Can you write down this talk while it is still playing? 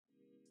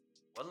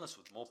Wellness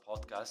with Mo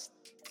podcast,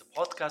 the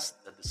podcast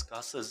that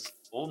discusses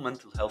all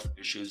mental health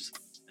issues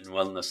and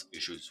wellness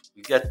issues.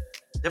 We get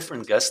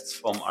different guests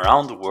from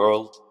around the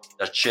world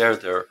that share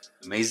their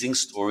amazing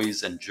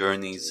stories and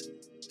journeys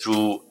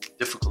through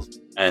difficult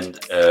and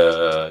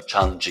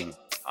challenging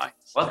times.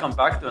 Welcome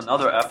back to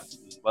another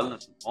episode of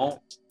Wellness with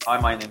Mo. Hi,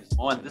 my name is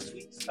Mo, and this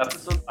week's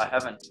episode I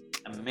have an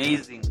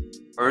amazing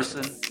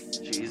person.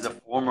 She is a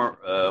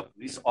former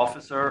police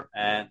officer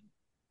and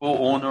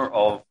co-owner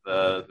of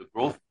the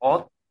Growth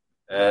Pod.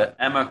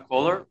 Emma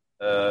Coller.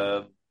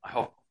 I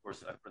hope, of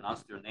course, I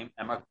pronounced your name,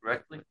 Emma,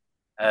 correctly.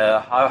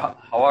 How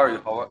are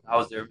you?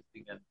 How's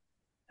everything?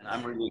 And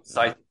I'm really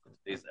excited for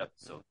today's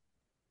episode.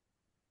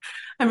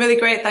 I'm really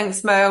great.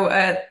 Thanks, Mo.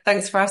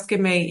 Thanks for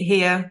asking me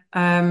here.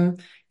 In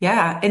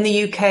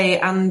the UK,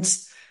 and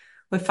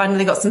we've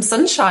finally got some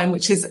sunshine,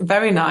 which is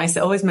very nice.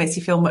 It always makes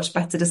you feel much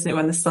better, doesn't it,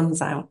 when the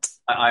sun's out?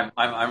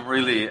 I'm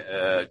really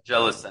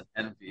jealous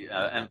and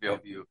envy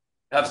of you.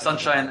 We have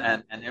sunshine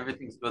and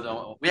everything's good.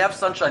 We have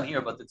sunshine here,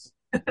 but it's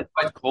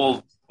quite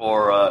cold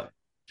for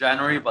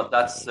January. But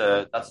that's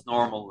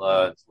normal.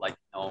 It's like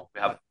we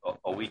have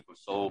a week or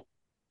so,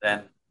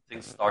 then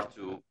things start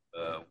to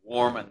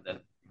warm, and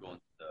then we go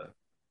into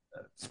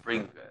the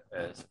spring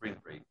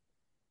break.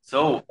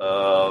 So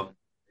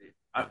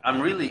I'm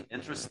really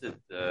interested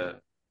to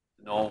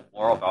know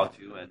more about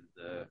you,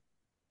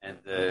 and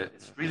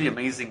it's really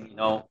amazing.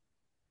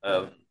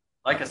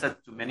 Like I said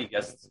to many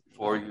guests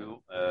before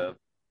you.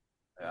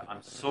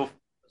 I'm so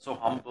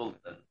humbled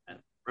and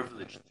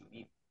privileged to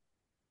meet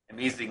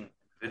amazing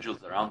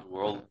individuals around the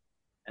world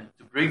and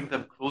to bring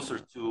them closer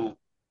to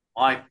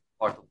my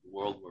part of the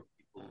world where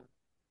people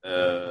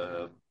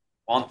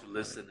want to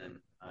listen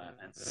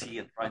and see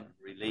and try and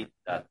relate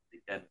that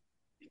they can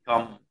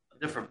become a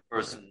different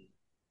person,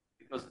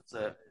 because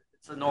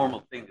it's a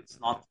normal thing. It's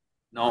not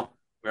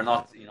we're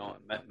not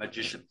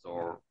magicians,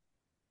 or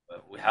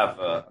we have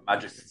a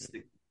magic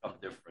stick to become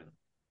different.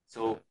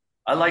 So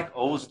I like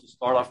always to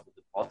start off with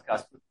the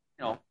podcast with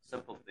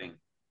simple thing.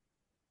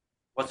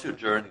 What's your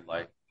journey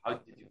like? How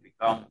did you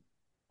become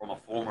from a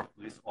former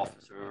police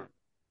officer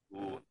to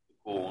the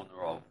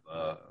co-owner of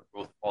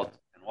Growth Pod?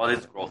 And what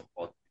is Growth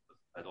Pod?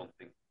 Because I don't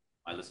think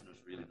my listeners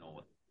really know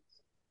what it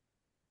is.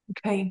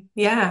 Okay.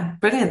 Yeah.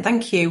 Brilliant.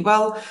 Thank you.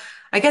 Well,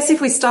 I guess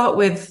if we start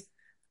with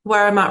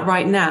where I'm at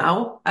right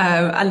now,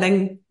 and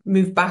then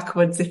move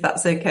backwards, if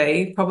that's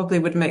okay, probably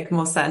would make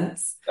more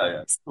sense.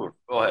 Yeah, sure.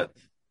 Go ahead.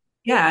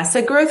 Yeah.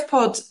 So Growth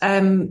Pod,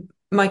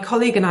 my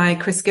colleague and I,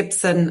 Chris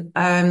Gibson,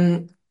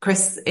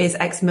 Chris is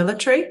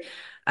ex-military.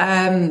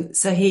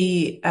 So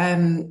he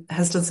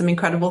has done some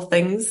incredible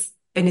things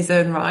in his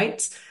own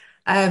right.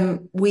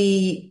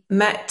 We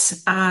met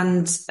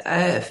and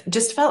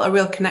just felt a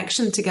real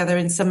connection together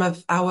in some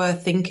of our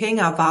thinking,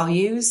 our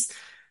values,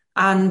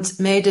 and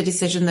made a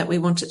decision that we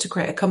wanted to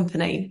create a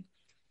company.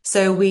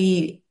 So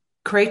we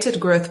created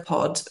Growth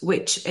Pod,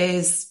 which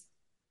is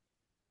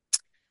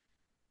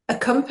a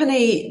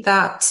company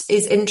that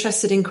is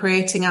interested in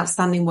creating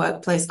outstanding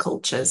workplace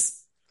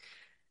cultures.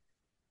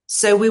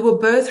 So we were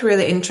both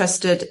really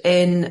interested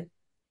in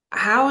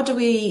how do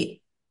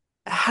we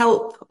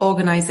help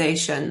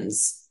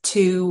organizations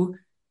to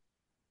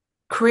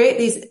create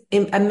these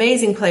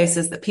amazing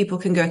places that people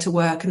can go to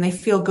work and they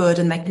feel good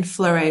and they can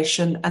flourish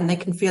and they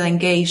can feel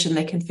engaged and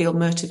they can feel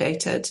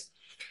motivated.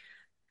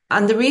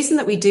 And the reason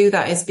that we do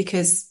that is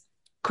because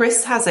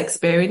Chris has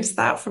experienced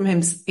that from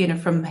him,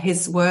 from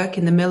his work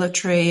in the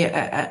military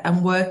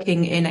and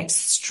working in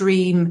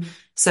extreme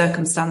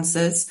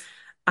circumstances,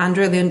 and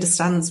really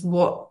understands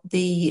what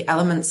the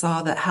elements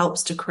are that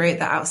helps to create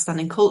that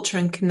outstanding culture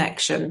and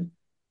connection.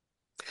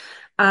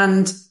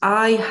 And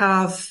I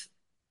have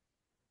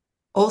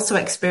also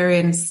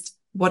experienced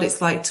what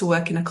it's like to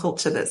work in a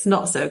culture that's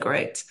not so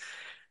great.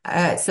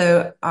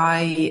 So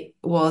I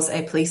was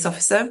a police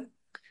officer.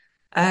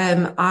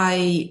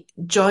 I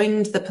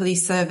joined the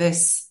police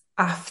service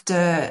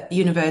after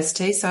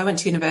university. So I went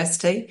to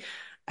university,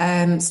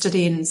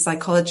 studying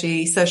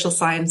psychology, social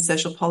science,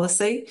 social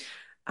policy.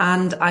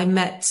 And I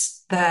met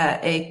there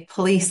a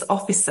police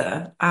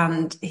officer,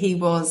 and he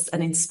was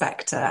an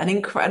inspector, an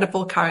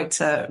incredible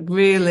character,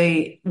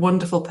 really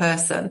wonderful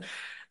person.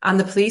 And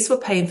the police were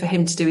paying for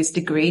him to do his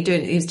degree.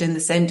 He was doing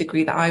the same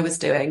degree that I was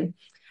doing.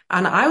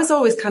 And I was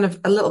always kind of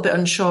a little bit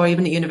unsure,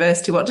 even at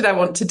university, what did I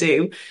want to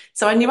do?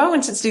 So I knew I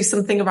wanted to do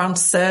something around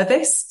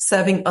service,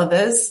 serving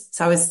others.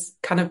 So I was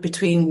kind of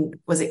between,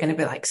 was it going to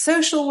be like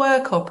social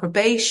work or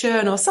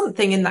probation or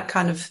something in that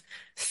kind of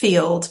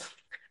field?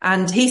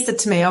 And he said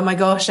to me, "Oh my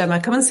gosh, Emma,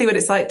 come and see what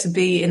it's like to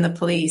be in the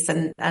police."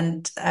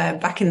 And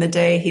back in the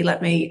day, he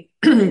let me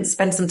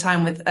spend some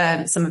time with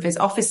some of his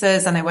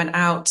officers, and I went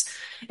out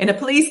in a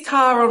police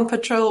car on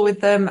patrol with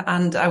them,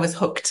 and I was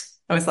hooked.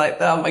 I was like,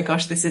 "Oh my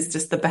gosh, this is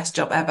just the best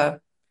job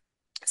ever."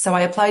 So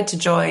I applied to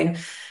join.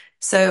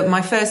 So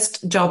my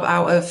first job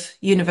out of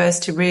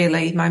university,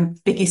 really, my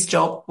biggest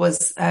job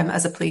was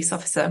as a police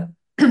officer.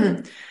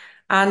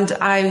 And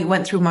I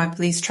went through my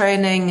police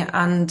training,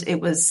 and it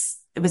was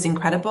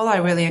incredible. I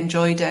really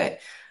enjoyed it.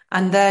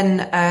 And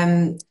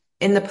then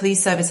in the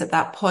police service at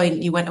that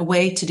point, you went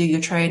away to do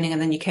your training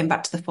and then you came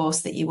back to the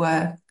force that you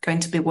were going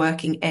to be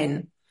working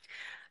in.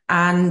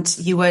 And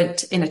you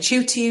weren't in a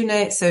tutor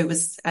unit, so it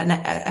was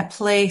a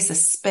place, a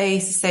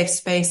space, a safe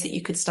space that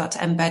you could start to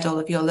embed all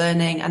of your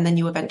learning. And then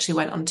you eventually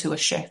went onto a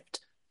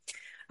shift.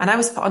 And I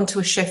was put onto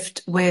a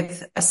shift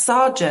with a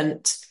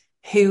sergeant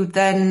who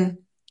then,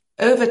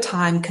 over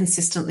time,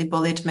 consistently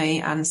bullied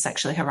me and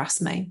sexually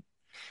harassed me.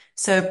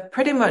 So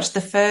pretty much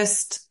the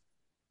first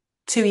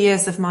 2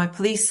 years of my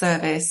police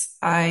service,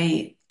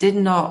 I did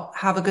not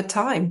have a good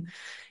time.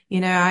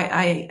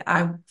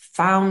 I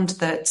found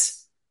that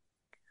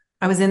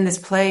I was in this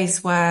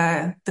place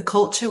where the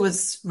culture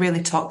was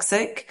really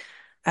toxic.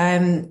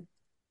 We're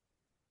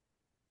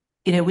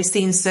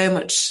seeing so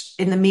much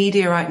in the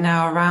media right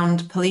now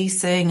around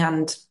policing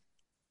and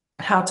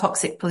how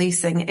toxic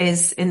policing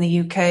is in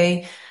the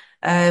UK,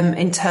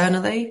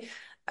 internally,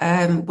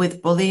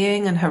 with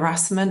bullying and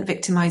harassment,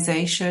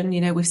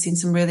 victimization. We've seen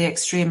some really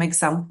extreme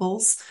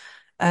examples,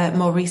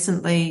 more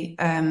recently,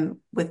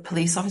 with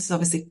police officers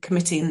obviously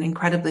committing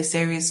incredibly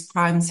serious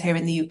crimes here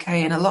in the UK,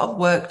 and a lot of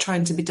work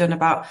trying to be done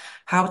about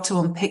how to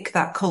unpick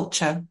that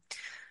culture.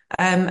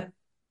 And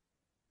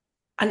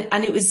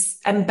it was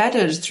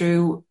embedded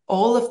through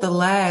all of the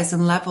layers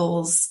and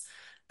levels.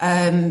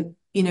 One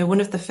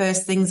of the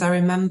first things I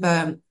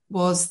remember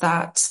was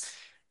that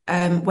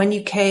when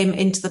you came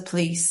into the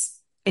police,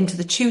 into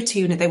the tutor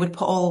unit, they would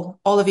put all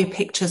of your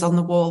pictures on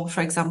the wall,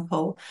 for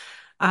example.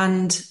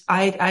 And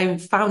I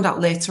found out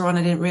later on,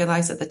 I didn't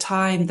realize at the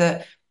time,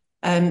 that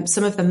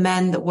some of the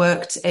men that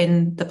worked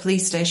in the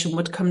police station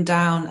would come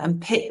down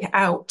and pick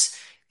out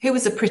who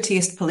was the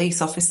prettiest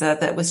police officer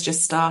that was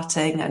just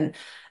starting,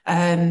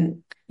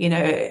 and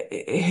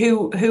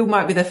who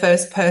might be the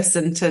first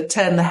person to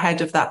turn the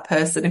head of that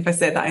person, if I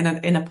say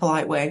that in a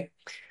polite way.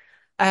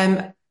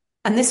 And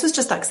this was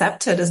just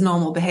accepted as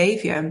normal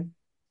behavior.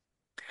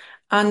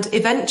 And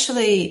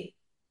eventually,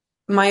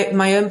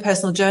 my own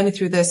personal journey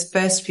through those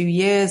first few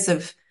years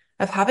of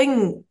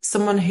having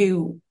someone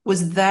who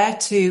was there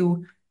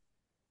to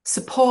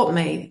support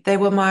me. They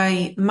were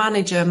my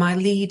manager, my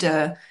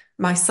leader,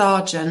 my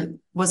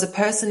sergeant, was a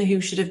person who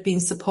should have been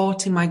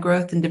supporting my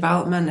growth and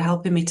development,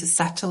 helping me to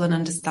settle and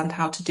understand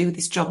how to do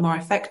this job more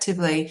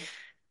effectively,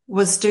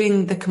 was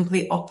doing the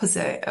complete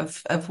opposite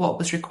of what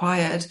was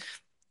required.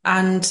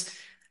 And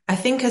I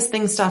think as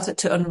things started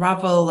to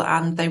unravel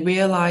and they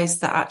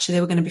realized that actually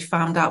they were going to be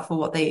found out for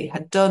what they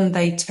had done,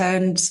 they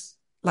turned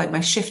like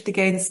my shift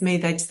against me.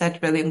 They'd said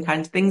really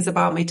unkind things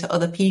about me to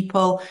other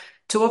people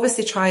to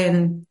obviously try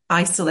and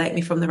isolate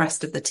me from the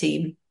rest of the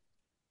team.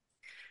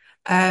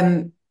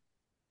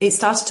 It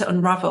started to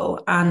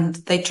unravel and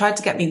they tried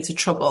to get me into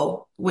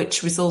trouble,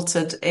 which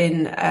resulted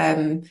in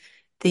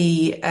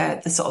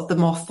the sort of the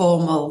more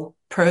formal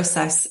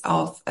process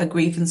of a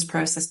grievance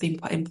process being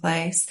put in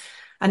place.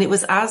 And it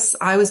was as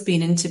I was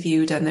being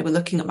interviewed and they were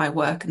looking at my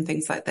work and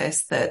things like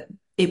this, that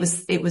it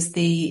was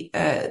the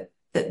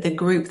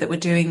group that were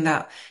doing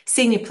that,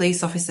 senior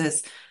police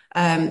officers,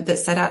 that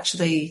said,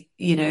 actually,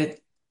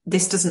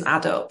 this doesn't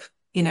add up.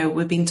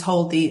 We've been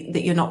told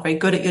that you're not very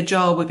good at your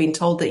job. We've been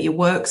told that your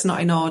work's not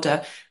in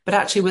order, but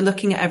actually we're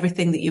looking at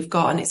everything that you've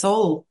got and it's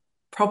all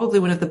probably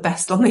one of the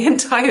best on the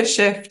entire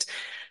shift.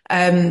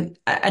 And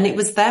it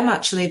was them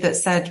actually that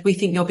said, we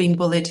think you're being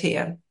bullied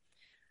here.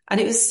 And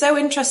it was so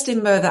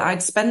interesting, Mo, that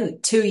I'd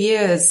spent 2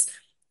 years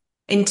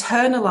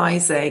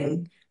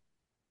internalizing,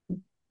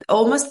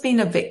 almost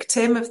being a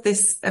victim of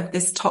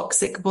this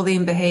toxic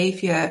bullying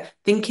behavior,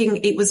 thinking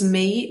it was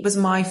me, it was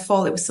my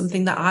fault, it was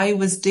something that I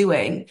was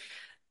doing,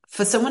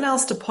 for someone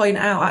else to point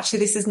out, actually,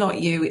 this is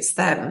not you, it's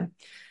them.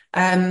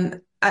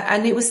 And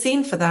it was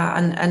seen for that.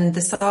 And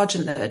the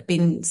sergeant that had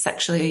been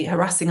sexually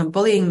harassing and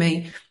bullying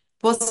me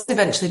was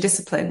eventually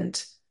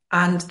disciplined.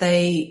 And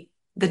the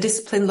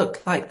discipline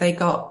looked like they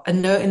got a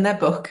note in their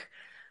book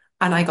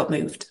and I got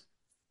moved.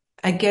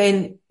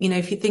 Again,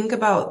 if you think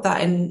about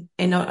that in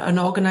an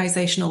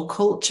organizational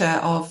culture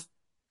of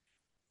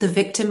the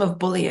victim of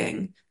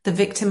bullying, the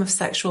victim of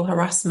sexual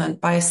harassment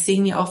by a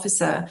senior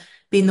officer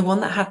being the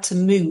one that had to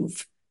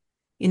move,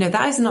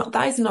 that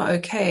is not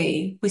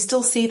okay. We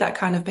still see that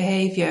kind of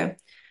behavior.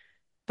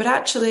 But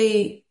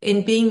actually,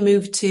 in being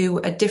moved to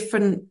a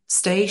different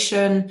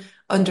station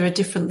under a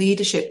different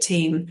leadership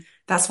team,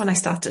 that's when I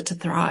started to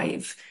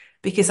thrive,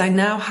 because I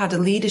now had a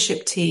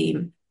leadership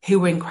team who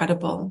were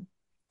incredible.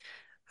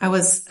 I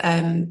was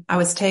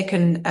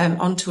taken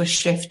onto a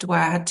shift where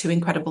I had two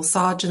incredible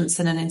sergeants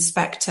and an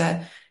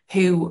inspector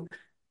who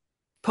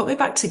put me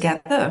back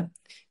together.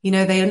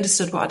 They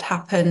understood what had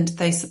happened.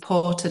 They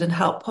supported and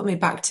helped put me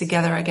back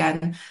together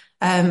again.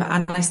 And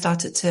I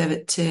started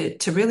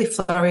to really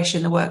flourish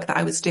in the work that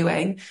I was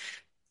doing.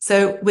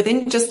 So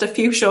within just a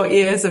few short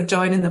years of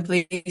joining the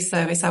police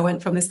service, I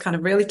went from this kind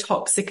of really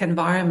toxic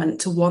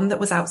environment to one that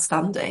was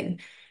outstanding,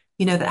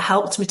 that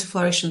helped me to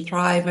flourish and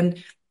thrive.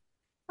 And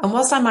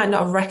whilst I might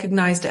not have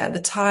recognized it at the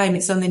time,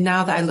 it's only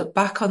now that I look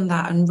back on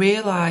that and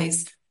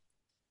realize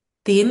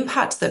the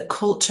impact that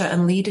culture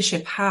and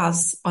leadership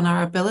has on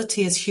our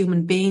ability as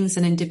human beings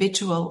and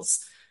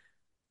individuals.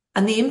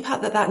 and the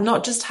impact that that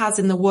not just has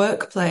in the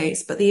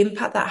workplace, but the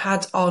impact that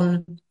had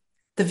on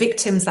the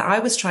victims that I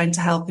was trying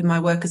to help in my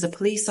work as a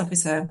police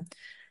officer,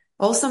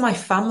 also my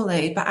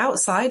family, but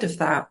outside of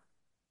that,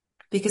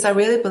 because I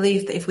really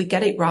believe that if we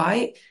get it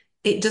right,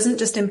 it doesn't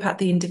just impact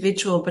the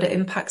individual, but it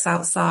impacts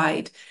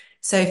outside.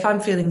 So if I'm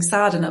feeling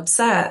sad and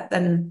upset,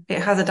 then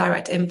it has a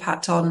direct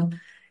impact on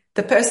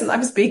the person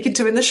I'm speaking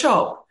to in the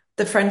shop,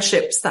 the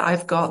friendships that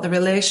I've got, the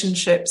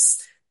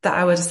relationships that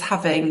I was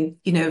having,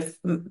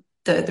 the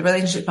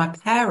relationship with my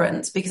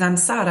parents, because I'm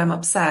sad, I'm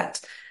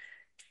upset.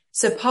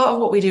 So part of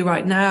what we do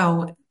right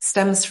now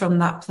stems from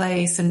that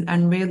place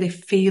and really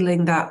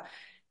feeling that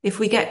if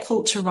we get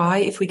culture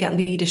right, if we get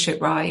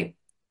leadership right,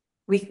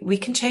 we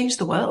can change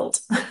the world.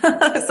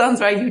 It sounds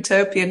very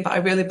utopian, but I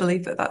really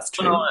believe that that's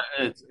No,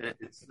 true.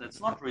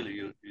 it's not really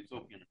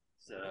utopian.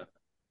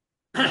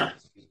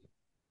 Excuse me.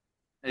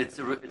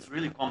 It's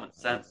really common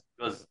sense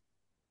because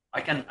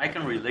I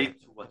can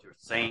relate to what you're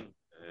saying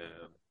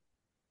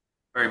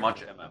very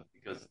much, Emma.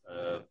 Because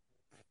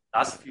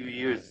last few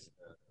years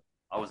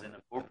I was in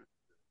a corporate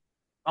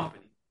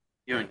company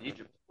here in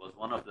Egypt. It was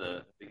one of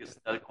the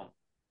biggest telecom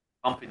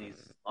companies,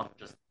 not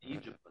just in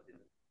Egypt but in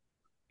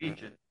the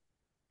region.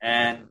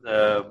 And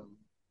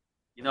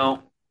you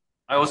know,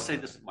 I always say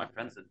this to my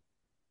friends, and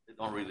they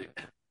don't really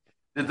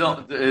they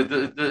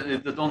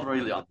don't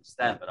really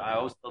understand. But I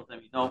always tell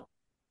them,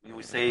 when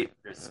we say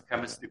there's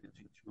chemistry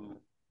between two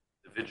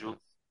individuals,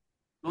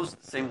 it goes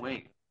the same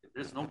way. If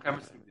there's no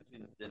chemistry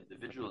between the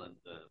individual and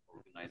the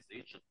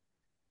organization,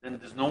 then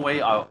there's no way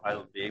I'll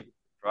be able to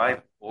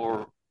thrive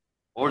or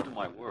do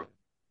my work.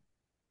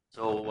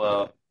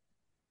 So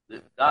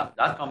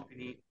that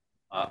company,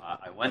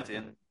 I went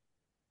in.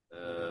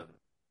 Uh,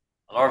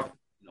 a lot of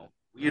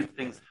weird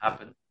things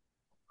happened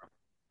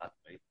that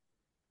way.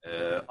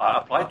 I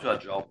applied to a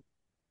job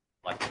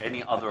like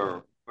any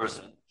other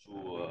person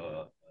through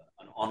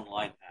an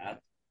online ad,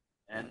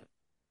 and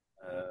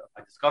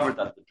I discovered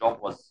that the job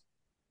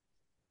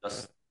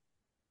just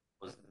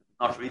was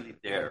not really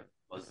there.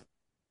 It was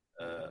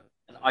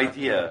an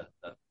idea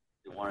that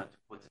they wanted to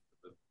put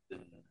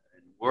in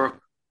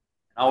work,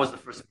 and I was the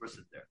first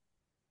person there.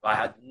 So I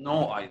had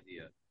no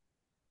idea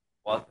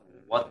what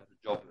what the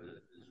job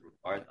is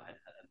required. I had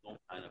no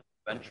kind of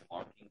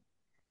benchmarking.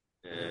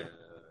 Uh,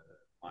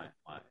 my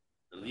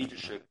the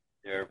leadership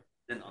there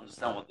didn't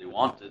understand what they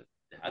wanted.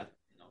 They had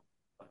some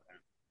kind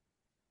of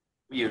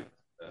weird,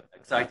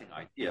 exciting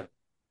idea,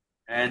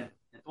 and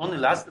it only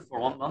lasted for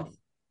 1 month.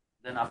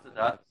 Then after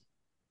that,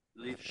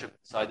 the leadership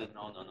decided,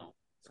 no,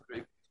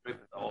 scrape it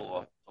all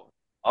off. So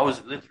I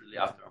was literally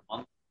after a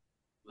month.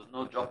 There was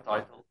no job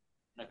title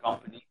in a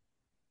company.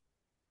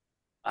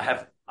 I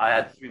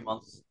had 3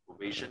 months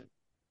probation,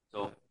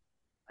 so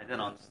I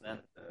didn't understand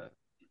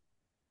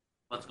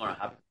what's going to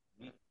happen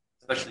to me,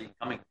 especially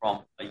coming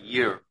from a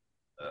year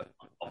uh,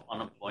 of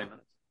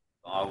unemployment.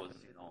 So I was,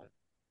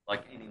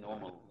 like any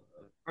normal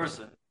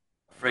person,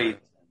 afraid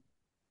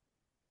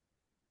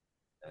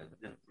and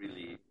didn't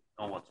really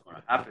know what's going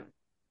to happen.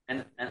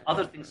 And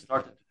other things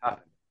started to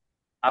happen.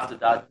 After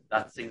that,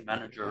 that same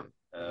manager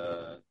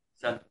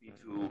sent me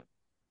to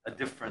a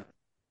different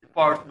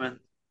department.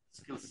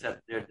 Skill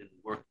set there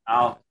didn't work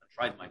out. I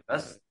tried my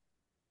best.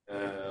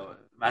 The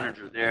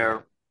manager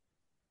there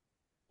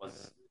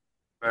was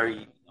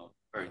very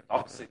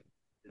toxic.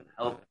 Didn't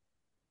help.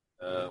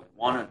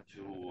 Wanted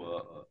to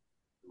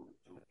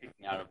kick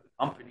me out of the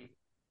company,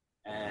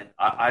 and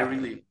I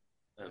really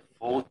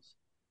fought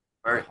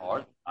very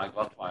hard. I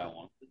got what I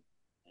wanted,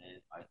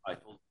 and I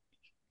told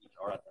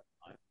HR at that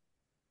time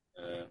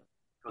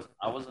because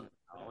I wasn't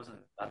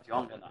that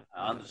young, and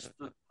I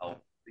understood how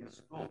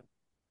things go.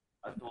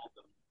 I told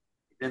them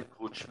he didn't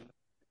coach me,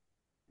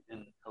 he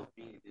didn't help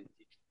me, he didn't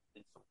teach me, he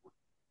didn't support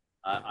me.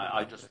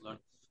 I just learned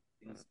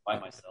things by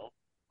myself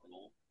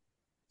alone.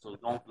 So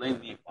don't blame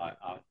me if I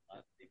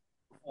didn't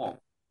perform.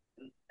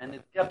 And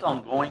it kept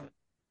on going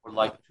for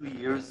like 2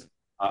 years.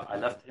 I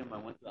left him. I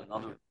went to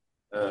another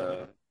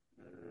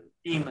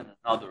team and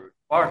another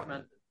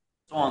department,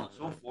 so on and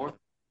so forth.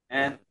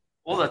 And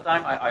all the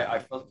time, I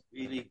felt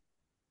really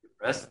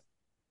depressed,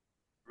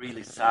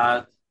 really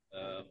sad,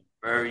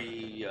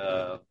 very,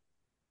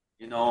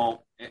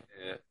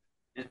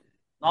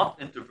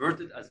 not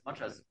introverted as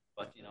much as,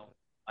 but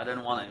I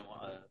didn't want anyone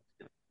to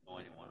get to know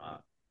anyone.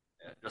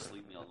 Just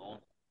leave me alone.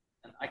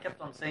 And I kept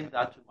on saying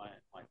that to my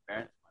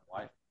parents, my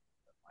wife,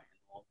 my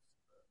in-laws.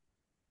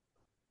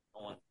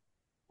 No one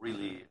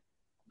really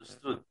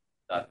understood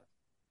that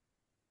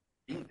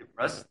being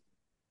depressed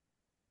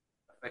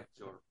affects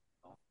your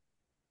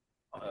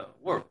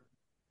work.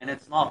 And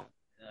it's not,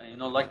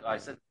 like I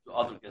said to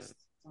other guests,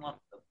 it's not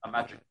a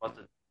magic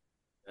button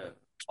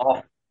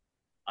off.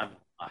 I'm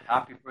a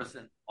happy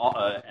person,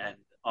 and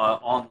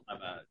on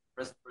I'm a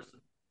depressed person.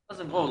 It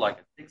doesn't go like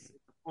it. It's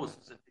a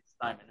process. It takes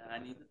time, and I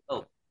needed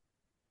help.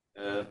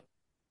 Uh,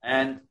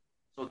 and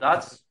so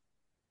that's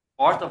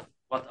part of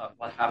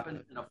what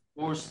happened. And of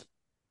course,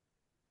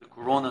 the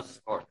corona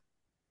started.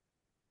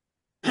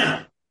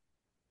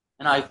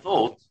 And I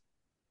thought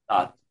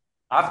that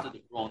after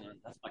the corona, and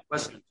that's my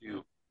question to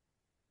you,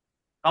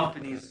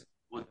 companies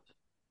would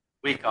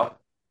wake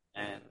up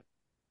and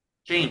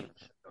change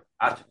their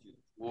attitude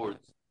towards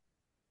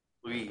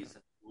employees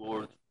and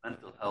towards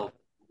mental health,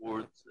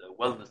 towards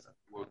wellness at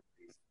the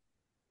workplace.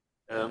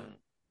 Um,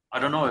 I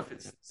don't know if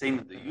it's the same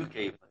in the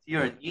UK, but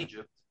here in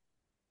Egypt,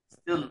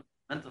 still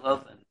mental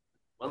health and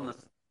wellness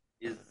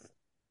is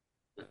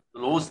the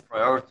lowest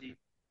priority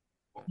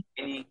for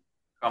any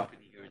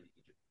company here in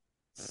Egypt.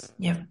 It's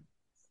Yeah.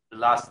 the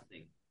last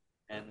thing.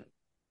 And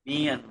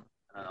me and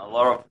a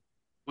lot of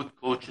good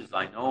coaches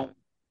I know,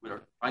 we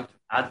are trying to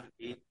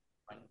advocate,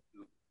 trying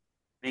to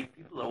make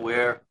people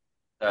aware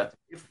that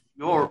if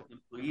your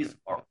employees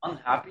are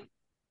unhappy,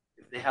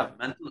 if they have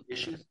mental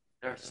issues,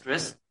 they're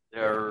stressed,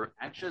 they're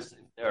anxious, if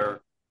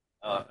they're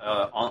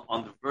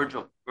on the verge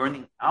of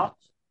burning out,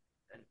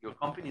 then your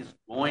company is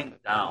going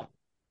down.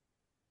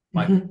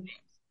 My Hmm.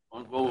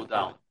 won't go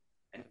down.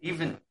 And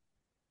even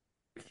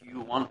if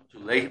you want to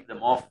lay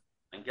them off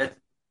and get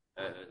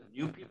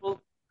new people,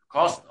 the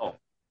cost of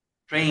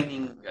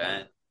training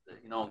and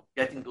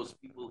getting those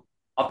people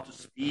up to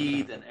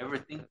speed and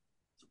everything,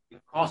 it's a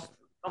big cost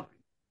for the company.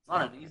 It's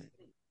not an easy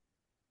thing,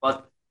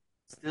 but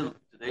still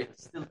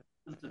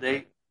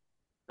today,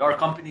 there are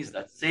companies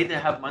that say they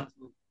have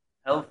mental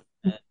health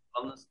and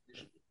wellness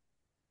initiatives,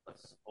 but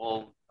it's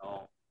all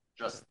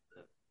just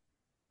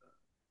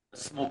a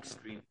smoke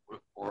screen for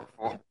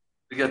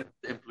to get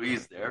the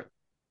employees there.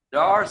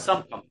 There are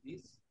some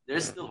companies,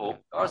 there's still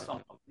hope. There are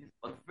some companies,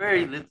 but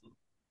very little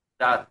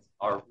that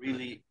are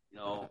really,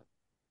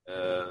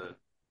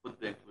 put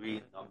the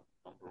employee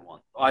number one.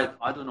 So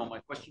I don't know. My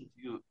question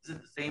to you is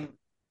it the same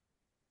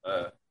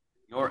in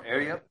your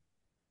area?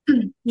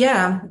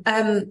 Yeah.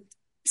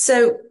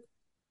 So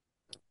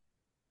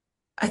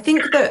I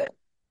think that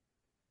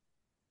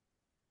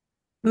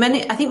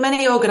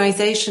many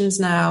organizations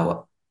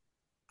now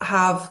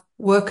have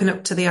woken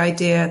up to the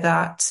idea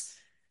that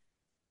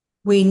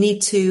we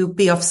need to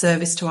be of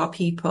service to our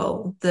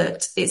people,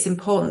 that it's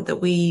important that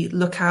we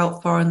look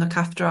out for and look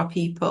after our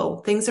people.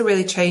 Things are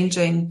really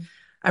changing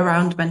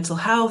around mental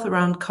health,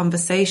 around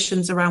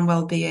conversations, around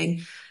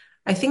well-being.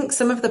 I think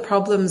some of the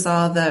problems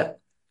are that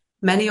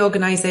many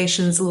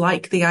organizations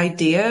like the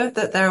idea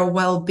that they're a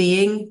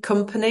well-being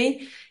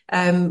company.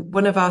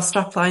 One of our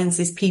strap lines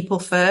is people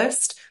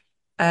first.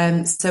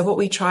 So what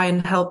we try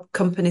and help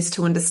companies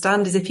to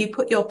understand is if you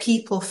put your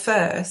people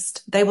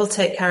first, they will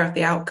take care of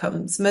the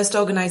outcomes. Most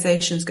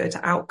organizations go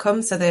to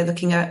outcomes. So they're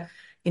looking at,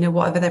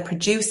 whatever they're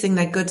producing,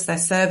 their goods, their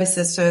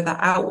services, so that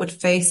outward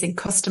facing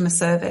customer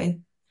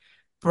serving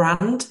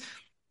brand.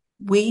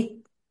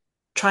 We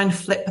try and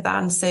flip that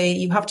and say,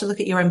 you have to look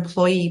at your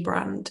employee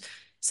brand.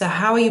 So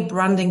how are you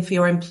branding for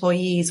your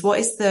employees? What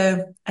is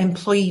the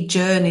employee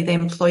journey, the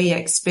employee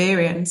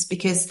experience?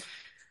 Because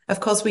of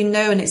course we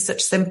know, and it's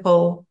such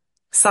simple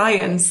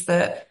science,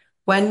 that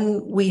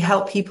when we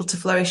help people to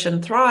flourish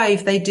and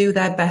thrive, they do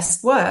their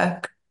best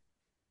work.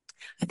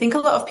 I think a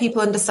lot of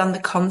people understand the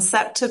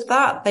concept of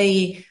that.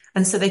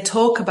 And so they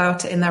talk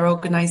about it in their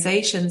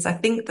organizations. I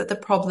think that the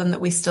problem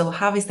that we still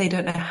have is they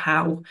don't know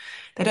how.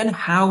 They don't know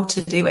how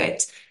to do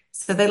it.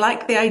 So they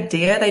like the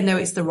idea. They know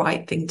it's the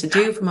right thing to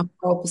do from a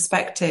moral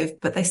perspective,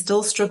 but they're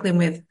still struggling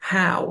with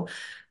how.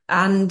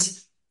 And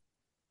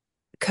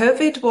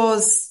COVID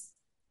was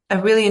a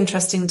really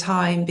interesting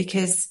time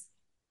because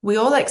we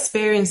all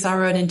experience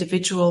our own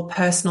individual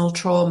personal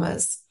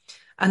traumas.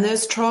 And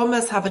those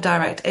traumas have a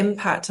direct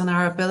impact on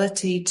our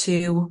ability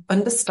to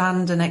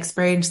understand and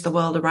experience the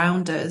world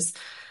around us.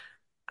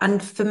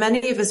 And for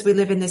many of us, we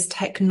live in this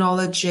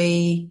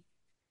technology-based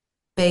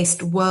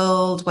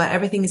world where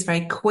everything is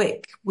very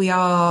quick. We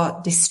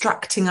are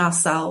distracting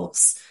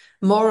ourselves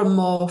more and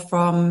more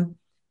from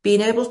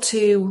being able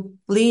to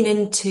lean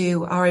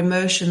into our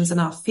emotions and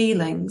our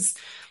feelings.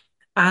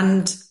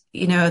 And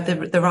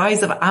the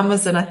rise of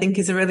Amazon, I think,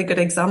 is a really good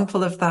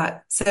example of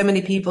that. So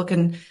many people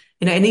can,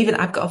 and even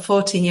I've got a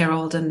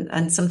 14-year-old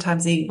and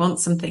sometimes he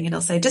wants something and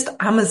he'll say, just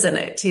Amazon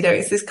it.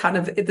 It's this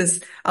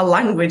there's a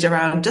language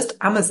around just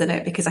Amazon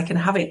it because I can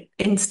have it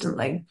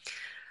instantly.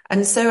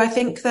 And so I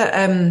think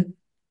that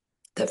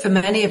for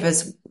many of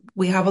us,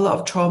 we have a lot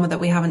of trauma that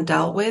we haven't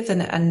dealt with.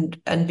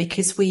 And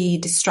because we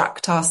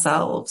distract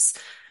ourselves,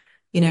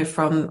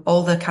 from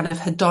all the kind of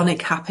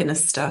hedonic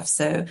happiness stuff.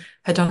 So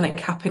hedonic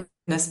happiness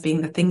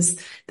being the things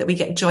that we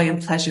get joy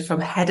and pleasure from,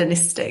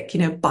 hedonistic,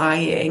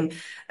 buying,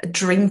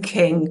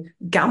 drinking,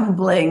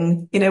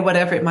 gambling,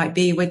 whatever it might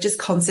be. We're just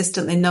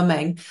consistently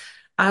numbing.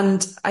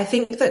 And I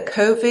think that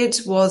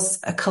COVID was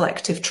a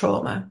collective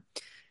trauma.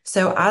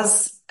 So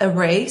as a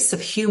race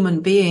of human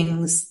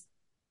beings,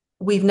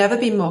 we've never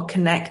been more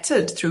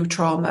connected through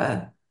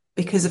trauma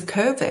because of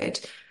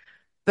COVID.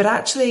 But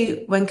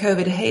actually, when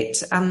COVID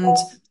hit and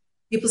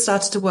people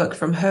started to work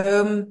from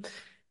home,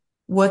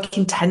 work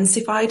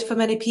intensified for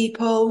many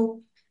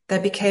people. There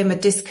became a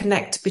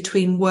disconnect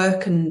between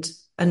work and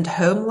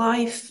home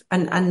life.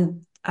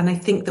 And I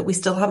think that we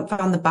still haven't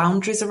found the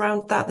boundaries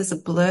around that. There's a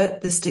blur,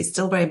 it's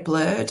still very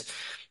blurred.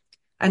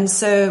 And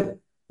so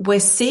we're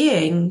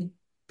seeing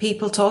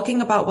people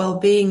talking about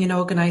well-being in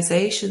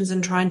organizations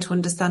and trying to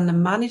understand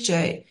and manage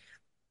it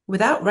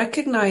without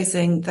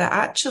recognizing that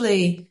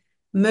actually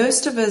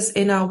most of us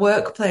in our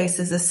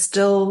workplaces are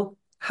still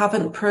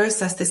haven't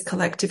processed this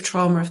collective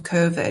trauma of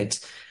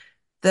COVID,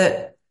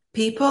 that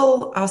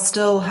people are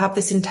still have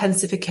this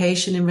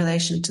intensification in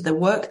relation to the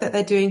work that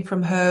they're doing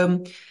from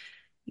home.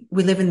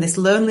 We live in this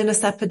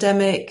loneliness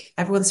epidemic.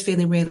 Everyone's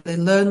feeling really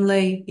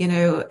lonely.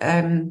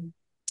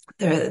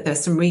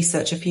 There's some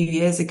research a few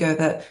years ago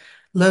that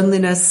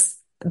loneliness,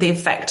 the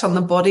effect on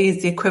the body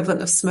is the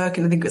equivalent of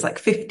smoking. I think it was like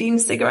 15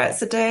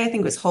 cigarettes a day. I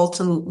think it was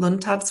Halton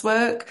Luntad's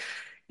work,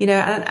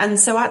 and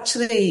so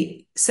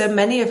actually, so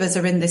many of us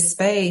are in this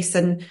space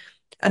and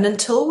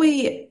until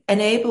we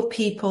enable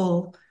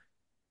people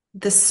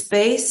the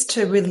space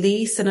to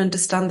release and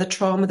understand the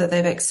trauma that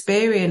they've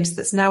experienced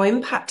that's now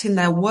impacting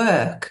their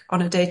work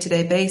on a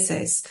day-to-day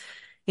basis,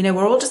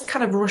 we're all just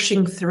kind of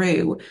rushing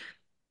through.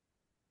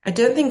 I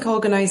don't think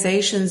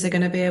organizations are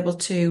going to be able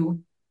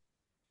to,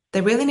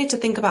 they really need to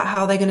think about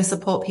how they're going to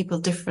support people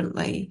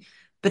differently.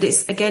 But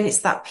it's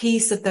that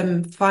piece of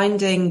them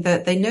finding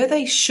that they know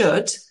they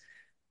should,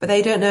 but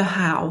they don't know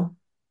how.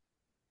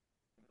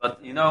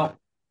 But uh,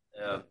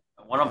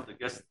 one of the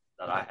guests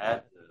that I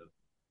had,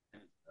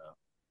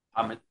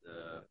 Hamid,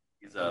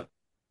 he's a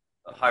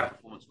high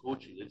performance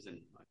coach. He lives in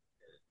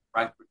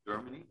Frankfurt,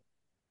 Germany,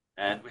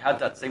 and we had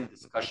that same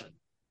discussion.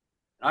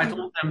 And I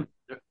told them,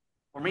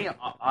 for me,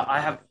 I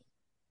have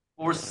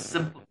four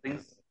simple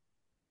things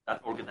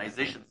that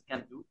organizations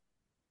can do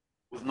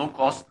with no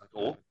cost at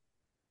all,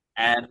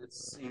 and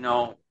it's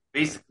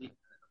basically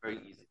very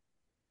easy.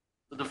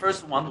 So the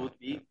first one would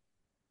be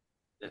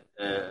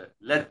that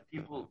let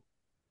people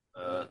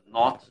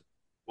not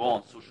go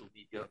on social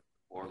media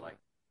for like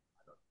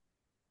I don't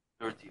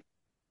know,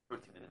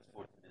 30 minutes,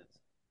 40 minutes.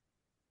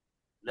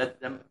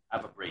 Let them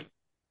have a break.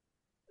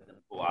 Let them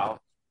go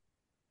out,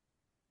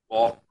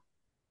 walk,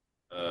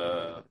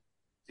 uh,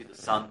 see the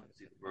sun,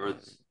 see the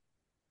birds,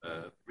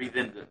 breathe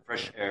in the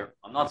fresh air.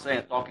 I'm not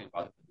saying talking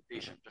about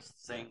meditation,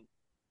 just saying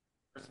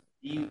just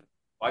be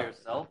by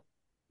yourself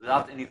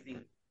without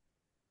anything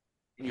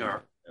in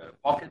your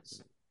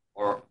pockets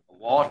or a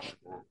watch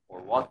or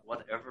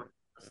whatever.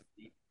 Just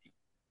be.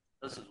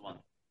 This is one.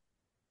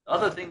 The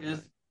other thing is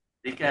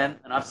they can,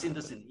 and I've seen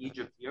this in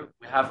Egypt here.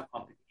 We have a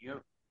company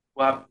here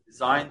who have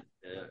designed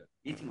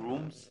meeting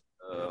rooms,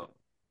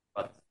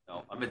 but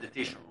a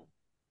meditation room.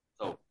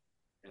 So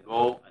you can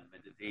go and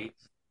meditate.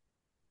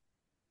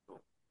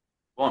 So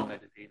go and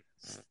meditate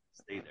and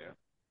stay there.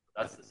 So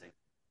that's the same.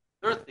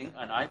 Third thing,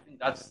 and I think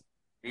that's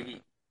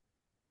maybe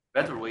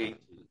better way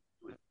to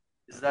do it,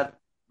 is that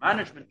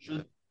management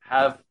should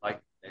have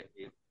like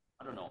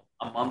I don't know,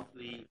 a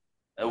monthly,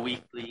 a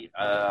weekly,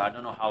 I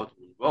don't know how it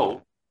will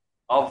go,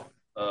 of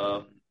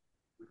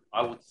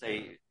I would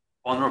say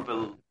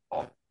vulnerable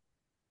talk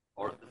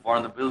or the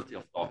vulnerability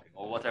of talking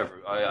or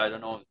whatever. I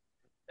don't know,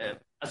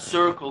 a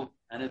circle,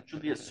 and it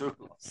should be a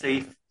circle of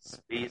safe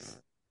space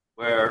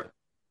where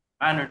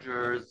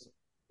managers,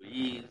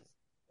 employees,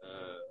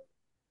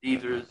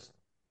 leaders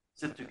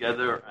sit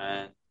together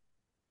and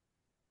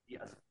be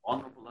as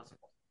vulnerable as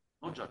possible.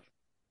 No judgment.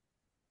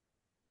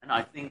 And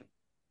I think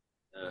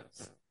uh,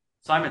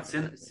 Simon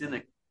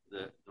Sinek,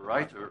 the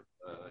writer,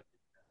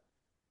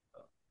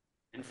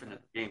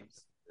 Infinite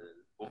Games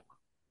book,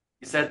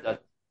 he said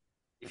that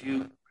if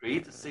you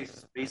create a safe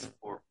space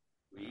for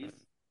employees,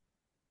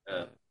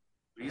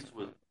 employees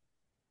will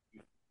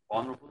be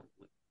vulnerable,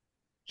 will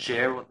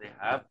share what they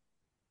have,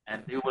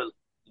 and they will,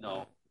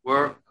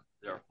 work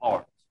their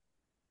heart.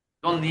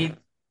 You don't need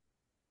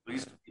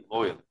employees to be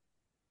loyal.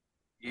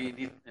 You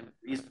need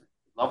employees to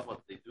love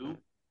what they do,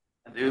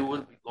 and they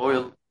will be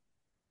loyal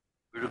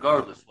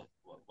regardless what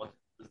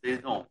because they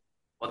know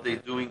what they're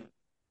doing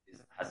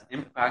has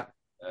impact.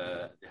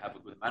 They have a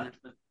good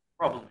management.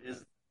 Problem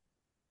is,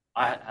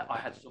 I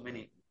had so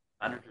many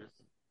managers.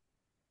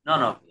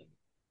 None of them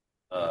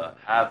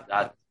have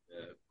that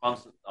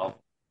concept of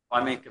if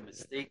I make a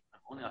mistake,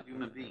 I'm only a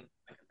human being.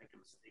 I can make a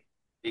mistake,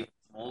 big,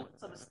 small.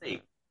 It's a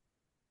mistake,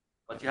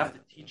 but you have to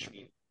teach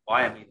me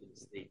why I made the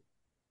mistake,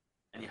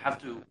 and you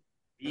have to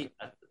be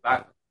at the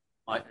back,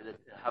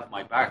 have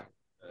my back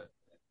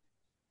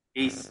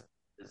case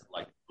is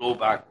like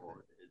blowback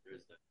or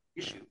there's an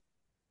issue.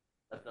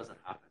 That doesn't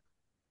happen.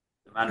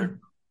 The manager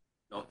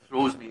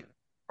throws me in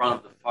front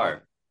of the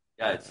fire.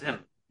 Yeah, it's him.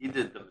 He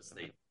did the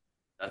mistake.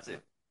 That's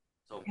it.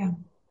 So, Yeah.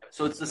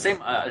 so it's the same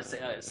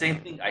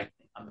thing.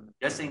 I'm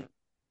guessing,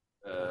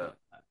 uh,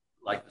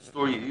 like the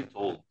story you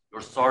told,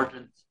 your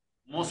sergeant,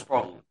 most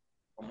probably,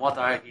 from what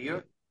I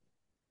hear,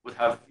 would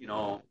have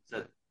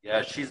said,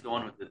 yeah, she's the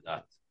one who did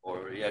that,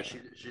 or yeah,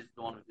 she's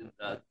the one who did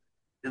that,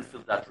 didn't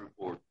fill that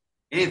report.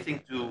 Anything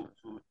to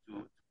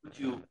put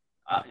you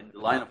in the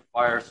line of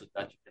fire so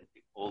that you can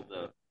take all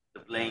the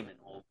blame and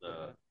all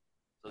the.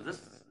 So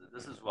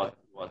this is what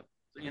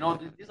so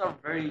these are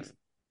very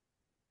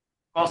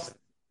cost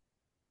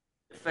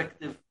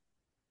effective.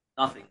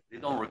 Nothing. They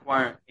don't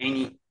require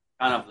any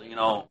kind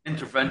of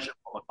intervention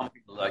from a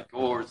company like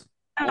yours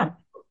or Yeah.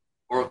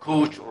 or a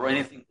coach or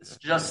anything. It's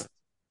just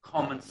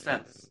common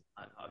sense.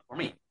 For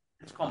me,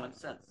 it's common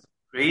sense.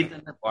 Create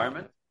an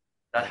environment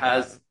that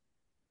has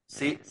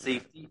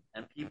safety,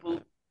 and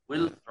people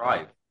will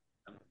thrive,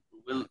 and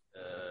people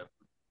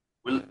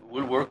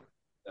will work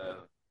uh,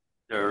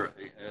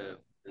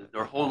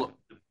 their whole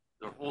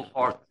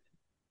heart.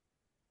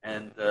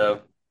 And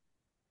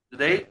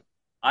today,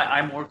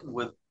 I'm working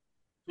with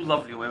two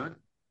lovely women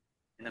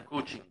in a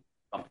coaching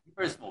company,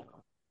 very small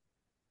company.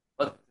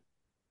 But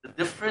the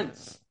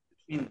difference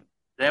between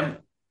them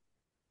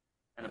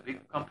and a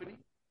big company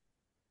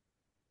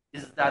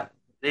is that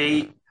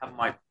they have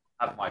my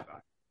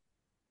back,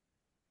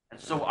 and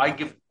so I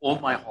give all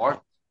my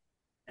heart,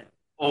 and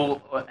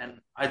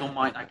I don't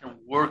mind. I can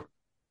work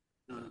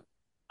till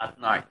at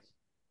night,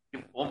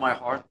 give all my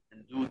heart,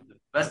 and do the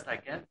best I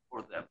can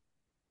for them.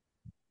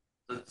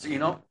 So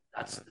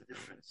that's the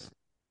difference.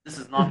 This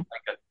is not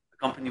like a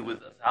company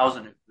with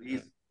 1,000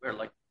 employees. We're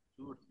like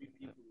 2 or 3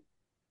 people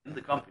in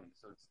the company,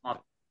 so it's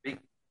not big.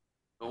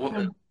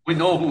 So we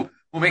know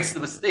who makes the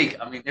mistake.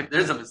 I mean, if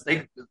there's a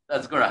mistake,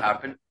 that's going to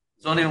happen.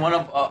 It's only one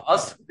of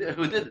us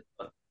who did it.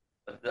 But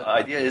the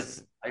idea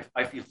is,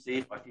 I feel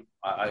safe. I feel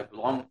I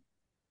belong.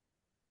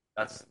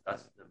 That's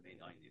the main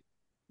idea.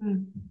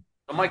 Mm.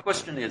 So my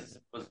question is,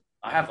 because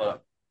I have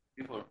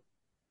people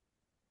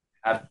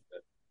have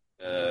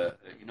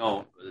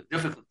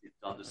difficulty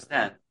to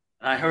understand,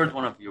 and I heard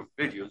one of your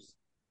videos.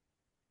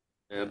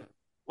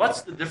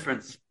 What's the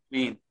difference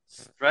between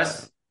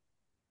stress,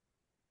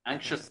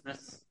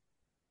 anxiousness,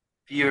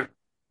 fear,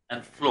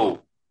 and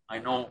flow? I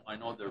know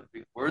they're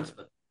big words,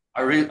 but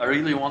I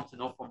really want to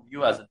know from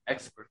you as an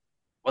expert,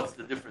 what's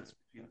the difference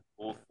between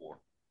all four?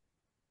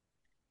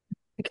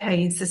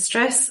 Okay, so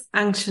stress,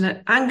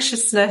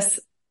 anxiousness,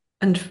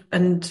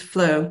 and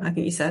flow, I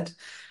think you said.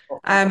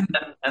 And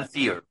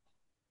fear.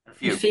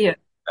 And And fear. fear.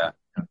 Yeah.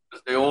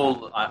 Because they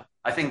all,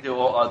 I think they're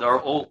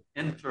all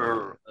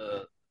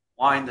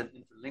intertwined and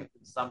interlinked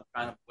in some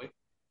kind of way.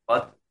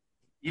 But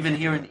even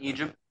here in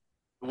Egypt,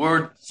 the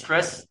word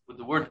stress with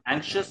the word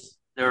anxious,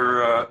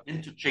 they're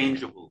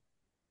interchangeable.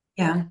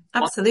 Yeah,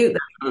 absolutely.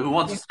 Who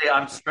wants to say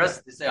I'm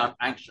stressed, they say I'm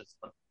anxious,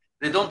 but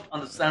they don't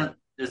understand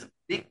there's a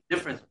big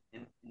difference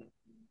in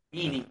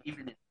meaning,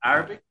 even in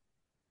Arabic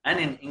and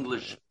in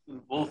English,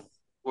 in both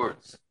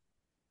words.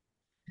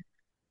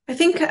 I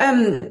think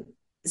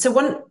so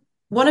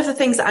one of the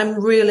things that I'm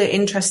really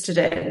interested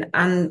in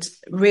and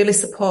really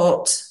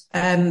support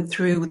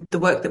through the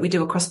work that we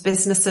do across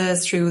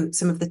businesses, through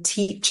some of the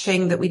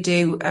teaching that we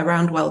do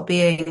around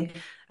well-being,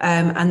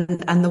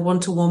 and the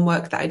one-to-one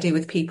work that I do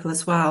with people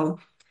as well,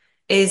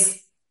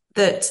 is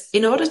that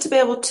in order to be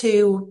able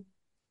to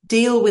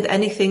deal with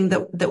anything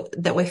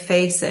that we're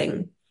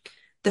facing,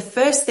 the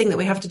first thing that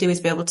we have to do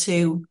is be able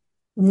to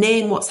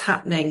name what's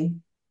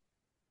happening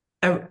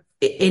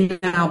in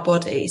our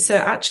body. So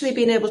actually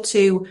being able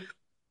to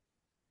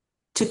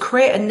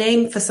create a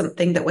name for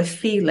something that we're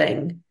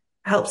feeling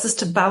helps us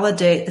to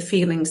validate the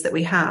feelings that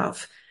we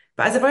have.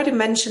 But as I've already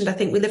mentioned, I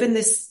think we live in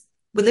this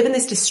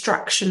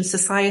distraction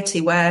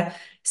society where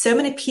so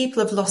many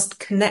people have lost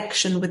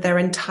connection with their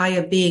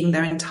entire being,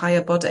 their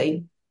entire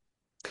body.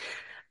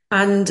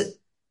 And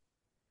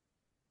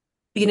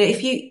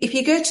if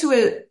you go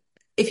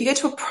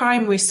to a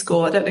primary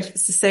school, I don't know if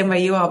it's the same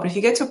way you are, but if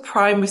you go to a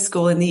primary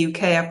school in the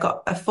UK, I've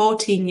got a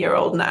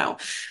 14-year-old now.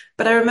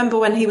 But I remember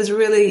when he was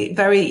really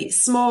very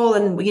small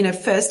and,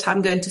 first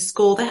time going to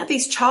school, they had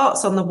these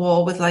charts on the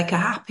wall with like a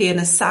happy and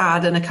a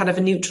sad and a kind of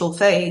a neutral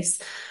face.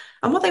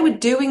 And what they were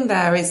doing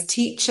there is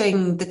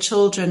teaching the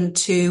children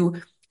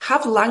to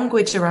have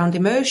language around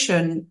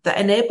emotion that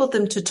enabled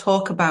them to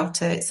talk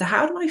about it. So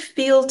how do I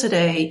feel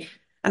today?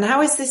 And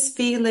how is this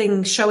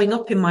feeling showing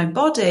up in my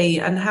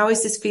body? And how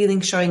is this feeling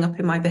showing up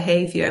in my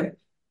behavior?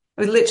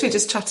 I was literally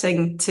just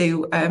chatting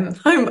to,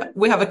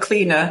 we have a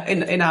cleaner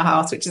in our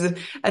house, which is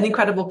an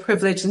incredible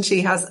privilege. And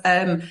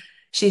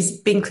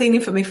she's been cleaning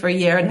for me for a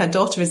year, and her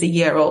daughter is a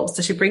year old.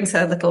 So she brings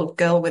her little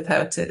girl with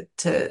her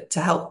to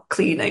help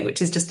cleaning,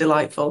 which is just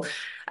delightful.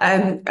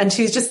 And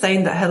she was just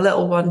saying that her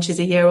little one, she's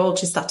a year old,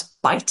 she started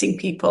biting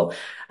people.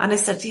 And I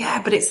said,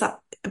 yeah, but it's that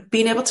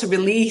being able to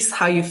release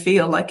how you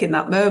feel like in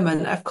that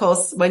moment. Of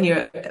course, when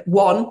you're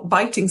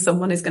biting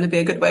someone is going to be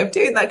a good way of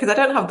doing that, because I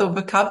don't have the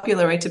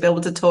vocabulary to be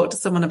able to talk to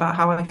someone about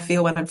how I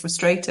feel when I'm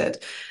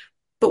frustrated.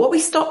 But what we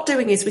stop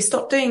doing is we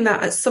stop doing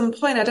that at some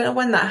point. I don't know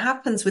when that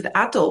happens with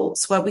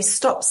adults, where we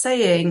stop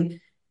saying,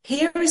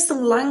 here is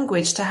some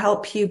language to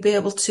help you be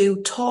able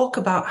to talk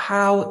about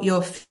how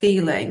you're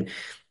feeling.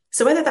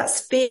 So whether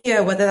that's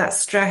fear, whether that's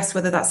stress,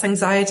 whether that's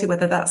anxiety,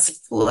 whether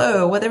that's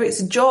flow, whether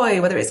it's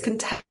joy, whether it's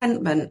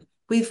contentment,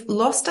 we've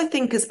lost, I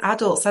think, as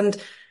adults, and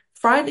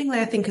frighteningly,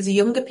 I think, as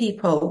younger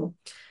people,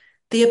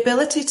 the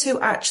ability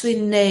to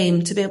actually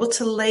name, to be able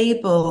to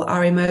label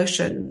our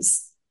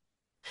emotions.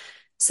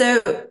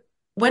 So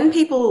when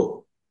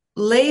people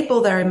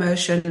label their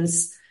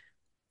emotions,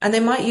 and they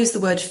might use the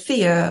word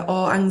fear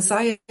or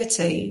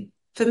anxiety,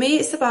 for me,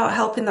 it's about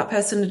helping that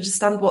person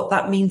understand what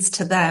that means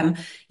to them.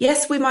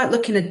 Yes, we might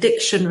look in a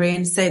dictionary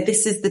and say,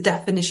 this is the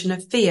definition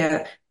of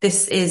fear.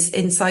 This is,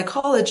 in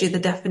psychology, the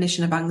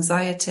definition of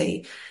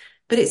anxiety.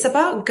 But it's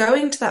about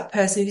going to that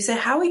person. If you say,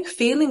 how are you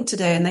feeling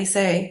today? And they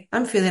say,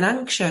 I'm feeling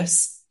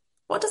anxious.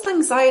 What does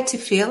anxiety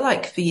feel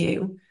like for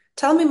you?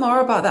 Tell me more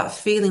about that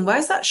feeling. Why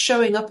is that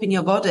showing up in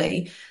your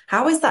body?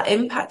 How is that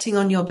impacting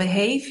on your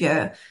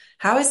behavior?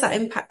 How is that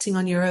impacting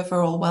on your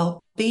overall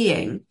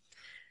well-being?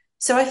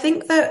 So I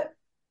think that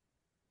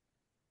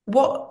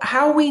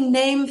how we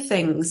name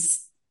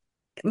things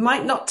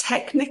might not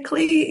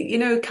technically,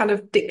 kind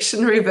of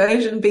dictionary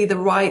version be the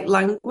right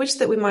language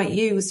that we might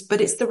use,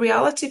 but it's the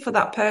reality for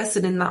that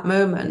person in that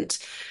moment.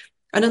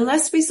 And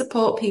unless we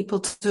support people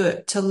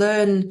to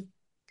learn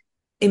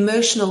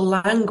emotional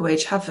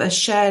language, have a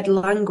shared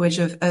language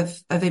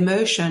of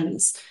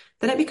emotions,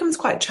 then it becomes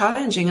quite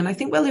challenging. And I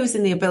think we're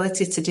losing the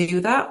ability to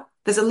do that.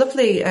 There's a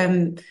lovely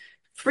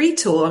free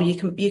tool, and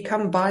you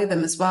can buy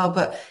them as well,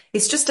 but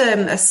it's just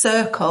a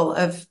circle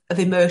of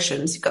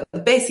emotions. You've got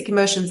the basic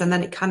emotions, and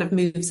then it kind of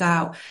moves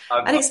out.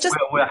 And it's just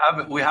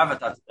We have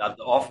it at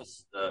the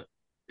office, the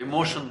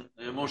emotion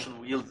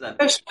wheels, and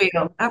emotion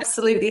wheel.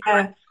 Absolutely,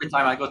 yeah. every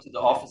time I go to the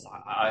office,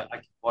 I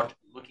keep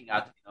looking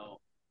at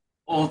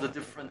all the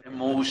different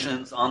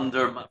emotions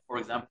under, for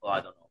example,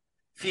 I don't know,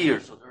 fear.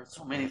 So there are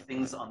so many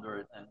things under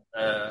it, and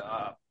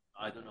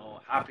I don't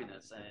know,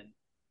 happiness,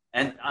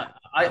 and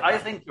I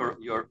think you're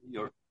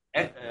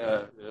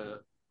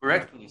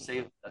correct when you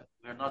say that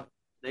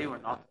they were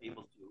not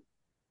able to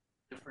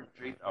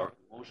differentiate our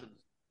emotions,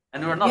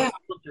 and we're not Yeah.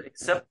 able to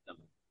accept them.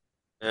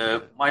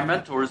 My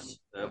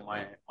mentors,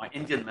 my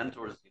Indian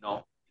mentors,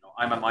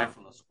 I'm a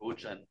mindfulness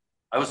coach, and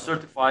I was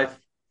certified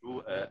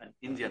through an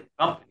Indian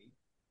company,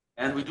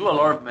 and we do a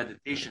lot of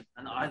meditation,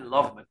 and I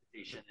love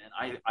meditation, and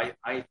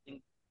I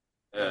think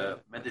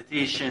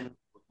meditation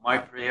with my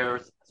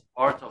prayers as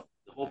part of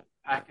the whole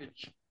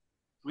package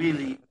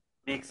really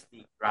makes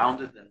me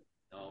grounded, and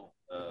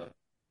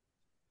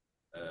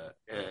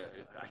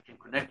I can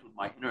connect with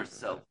my inner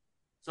self.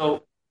 So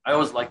I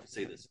always like to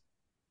say this.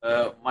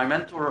 My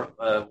mentor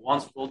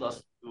once told us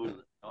to do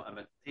a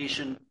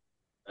meditation.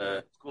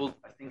 It's called,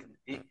 I think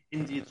in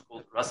Hindi, it's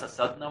called Rasa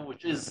Sadhana,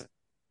 which is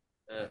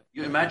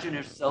you imagine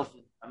yourself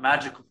in a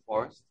magical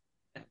forest,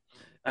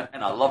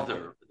 and I love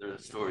their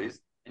stories.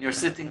 And you're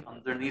sitting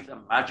underneath a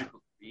magical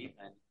tree,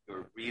 and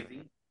you're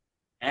breathing,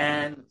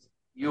 and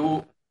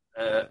you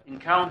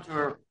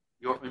encounter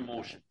your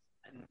emotions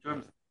in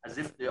terms as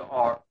if they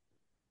are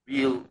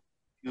real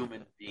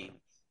human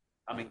beings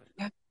coming to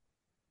you. Yeah.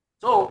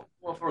 So,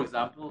 well, for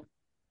example,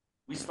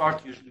 we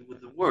start usually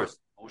with the worst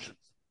emotions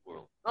in the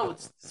world. So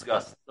it's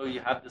disgust. So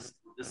you have this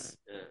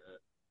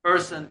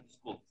person who's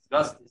called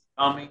disgust is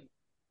coming,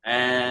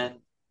 and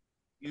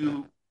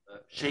you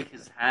shake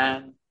his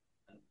hand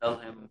and tell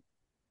him,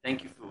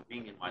 "Thank you for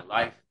being in my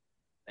life.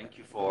 Thank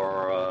you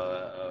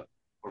for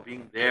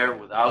being there.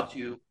 Without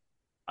you,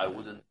 I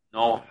wouldn't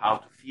know how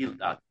to feel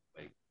that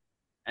way."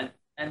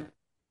 And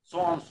so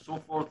on and so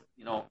forth.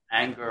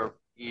 Anger,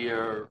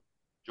 fear,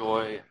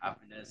 joy,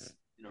 happiness,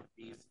 inner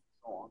peace, and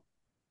so on.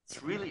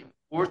 It's really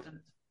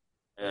important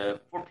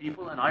for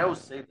people, and I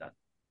always say that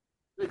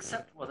to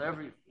accept whatever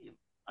you feel.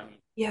 I mean,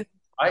 Yeah.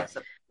 I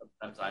accept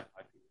sometimes I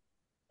feel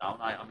down.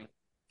 I mean,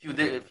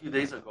 a few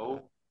days ago,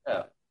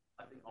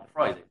 I think on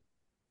Friday,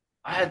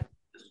 I had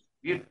this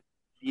weird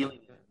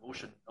feeling and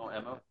emotion,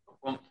 Emma,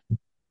 from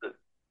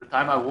the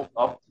time I woke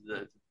up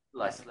to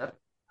till I slept.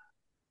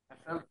 I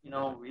felt,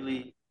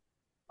 really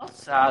not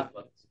sad,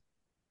 but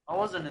I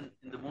wasn't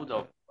in the mood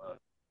of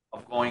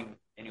going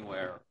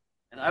anywhere.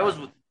 And I was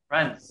with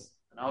friends,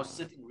 and I was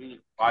sitting really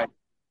quiet.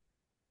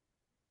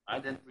 I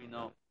didn't really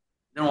know,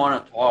 didn't want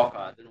to talk.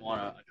 I didn't want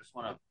to. I just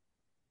want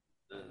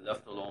to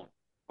left alone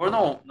for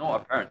no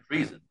apparent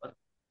reason. But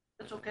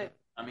it's okay.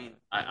 I mean,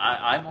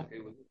 I'm okay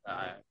with it.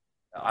 I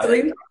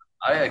Absolutely.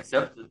 I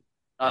accept it.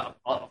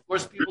 Of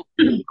course, people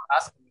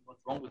ask me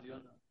what's wrong with you.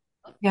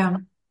 And, Yeah.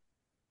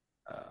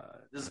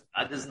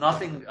 there's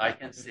nothing I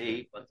can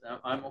say, but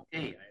I'm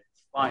okay.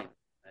 It's fine.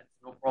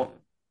 It's no problem.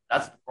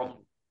 That's the problem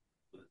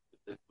with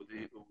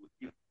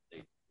people.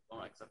 They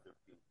don't accept their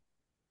feelings.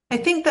 I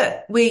think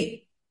that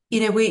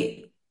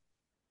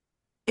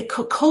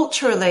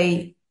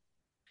culturally,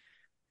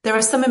 there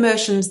are some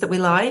emotions that we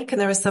like, and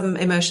there are some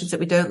emotions that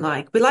we don't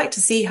like. We like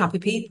to see happy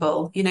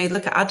people. You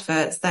look at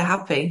adverts, they're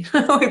happy.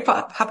 We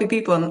put happy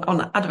people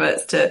on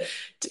adverts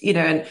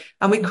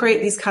and we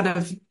create these kind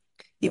of,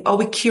 or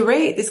we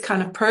curate this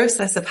kind of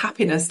process of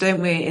happiness,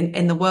 don't we,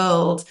 in the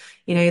world?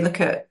 You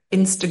look at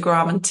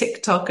Instagram and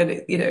TikTok, and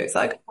it's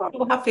like, oh,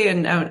 we're happy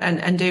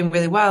and doing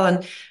really well.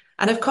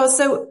 And of course,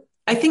 so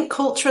I think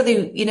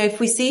culturally, if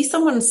we see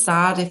someone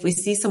sad, if we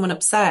see someone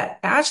upset,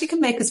 it actually can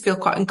make us feel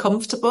quite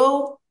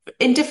uncomfortable.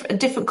 In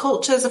different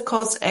cultures, of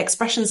course,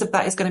 expressions of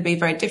that is going to be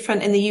very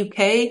different. In the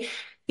UK,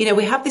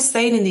 we have this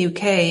saying in the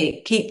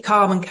UK, keep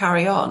calm and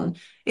carry on.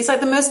 It's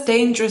like the most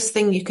dangerous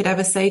thing you could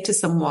ever say to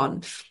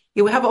someone.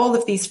 We have all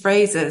of these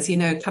phrases,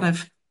 kind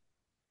of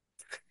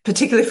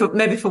particularly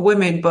maybe for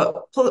women,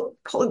 but pull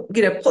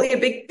your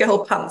big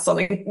girl pants on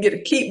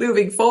and keep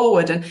moving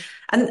forward.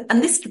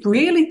 And this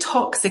really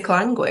toxic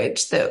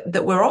language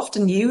that we're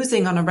often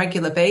using on a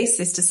regular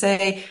basis to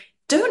say,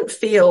 don't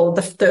feel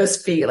those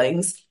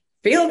feelings.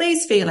 feel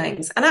these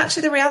feelings. And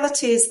actually, the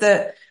reality is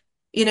that,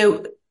 you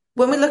know,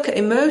 when we look at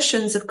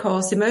emotions, of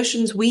course,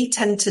 emotions we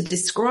tend to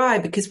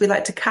describe because we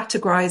like to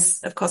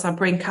categorize, of course, our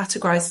brain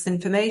categorizes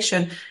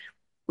information.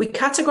 We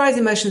categorize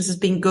emotions as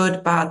being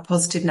good, bad,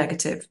 positive,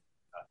 negative.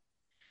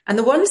 And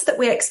the ones that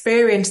we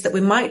experience that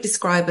we might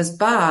describe as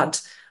bad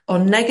or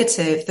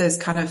negative, those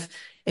kind of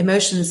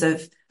emotions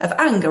of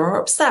anger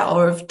or upset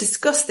or of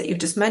disgust that you've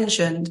just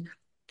mentioned,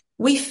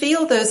 we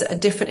feel those at a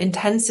different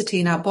intensity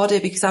in our body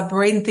because our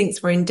brain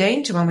thinks we're in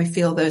danger when we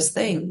feel those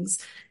things.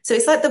 So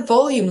it's like the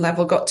volume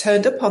level got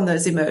turned up on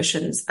those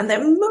emotions and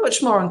they're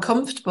much more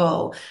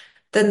uncomfortable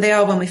than they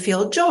are when we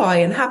feel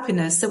joy and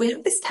happiness. So we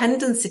have this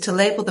tendency to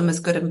label them as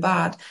good and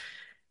bad.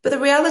 But the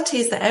reality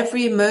is that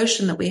every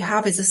emotion that we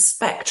have is a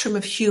spectrum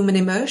of human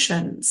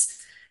emotions.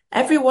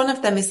 Every one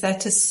of them is there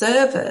to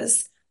serve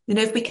us. You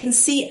know, if we can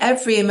see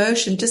every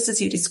emotion, just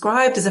as you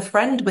described, as a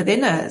friend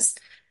within us,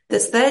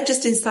 that's there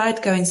just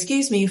inside going,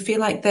 excuse me, you feel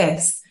like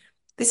this.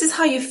 This is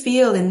how you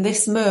feel in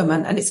this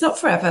moment. And it's not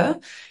forever.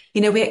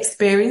 You know, we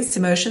experience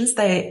emotions.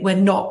 We're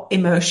not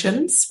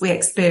emotions. We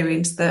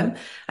experience them.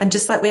 And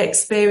just like we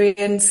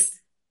experience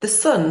the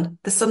sun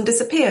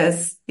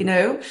disappears, you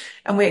know,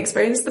 and we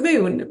experience the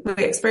moon,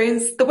 we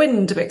experience the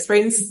wind, we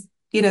experience,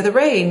 you know, the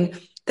rain.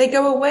 They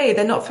go away.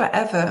 They're not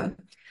forever.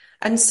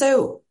 And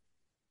so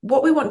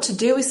what we want to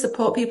do is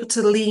support people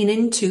to lean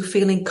into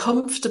feeling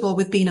comfortable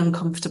with being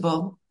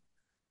uncomfortable,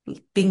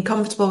 being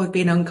comfortable with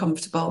being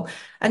uncomfortable.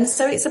 And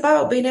so it's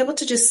about being able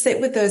to just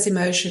sit with those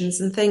emotions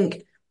and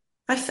think,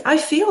 I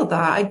feel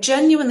that. I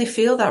genuinely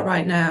feel that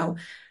right now.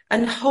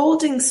 And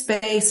holding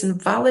space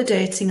and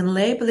validating and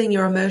labeling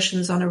your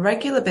emotions on a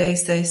regular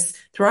basis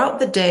throughout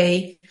the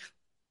day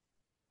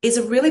is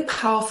a really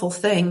powerful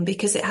thing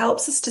because it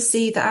helps us to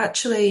see that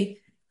actually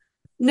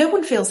no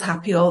one feels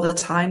happy all the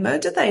time,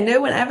 do they? No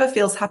one ever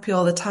feels happy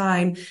all the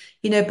time,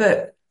 you know,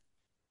 but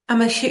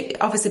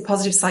obviously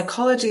positive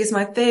psychology is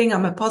my thing.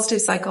 I'm a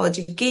positive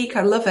psychology geek.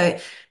 I love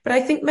it. But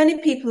I think many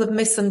people have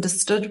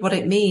misunderstood what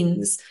it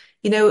means,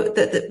 you know,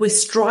 that we're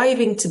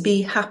striving to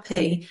be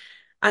happy.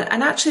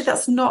 And actually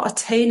that's not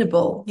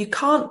attainable. You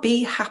can't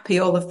be happy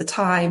all of the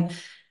time.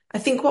 I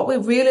think what we're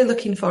really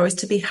looking for is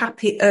to be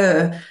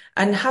happier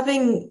and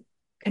having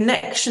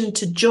connection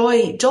to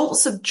joy,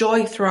 jolts of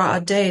joy throughout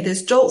our day.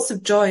 There's jolts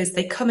of joy as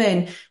they come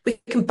in. We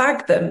can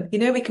bag them, you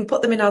know, we can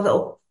put them in our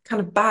little kind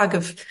of bag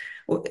of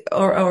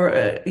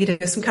you know,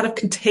 some kind of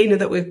container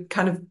that we're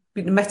kind of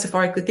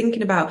metaphorically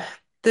thinking about.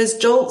 There's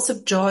jolts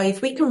of joy.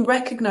 If we can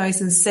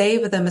recognize and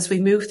savor them as we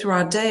move through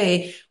our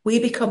day, we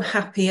become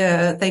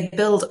happier. They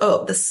build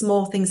up, the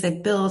small things, they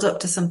build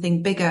up to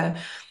something bigger.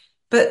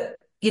 But,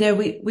 you know,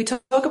 we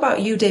talk about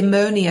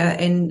eudaimonia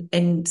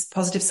in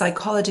positive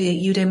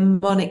psychology.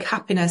 Eudaimonic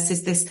happiness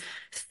is this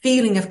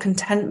feeling of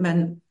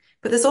contentment.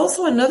 But there's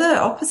also another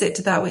opposite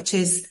to that, which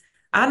is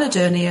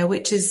anhedonia,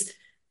 which is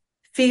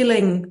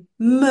feeling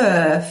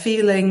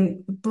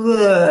feeling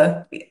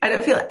blur. I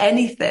don't feel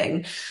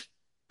anything.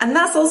 And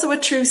that's also a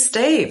true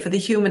state for the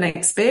human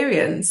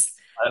experience.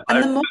 I, And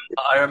I, the more,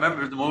 I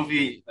remember the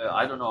movie.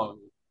 I don't know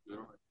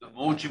the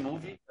Emoji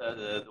movie,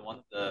 the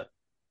one.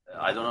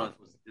 I don't know. It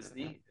was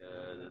Disney,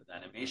 the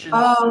animation.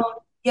 oh,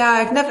 yeah,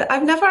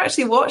 I've never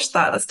actually watched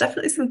that. That's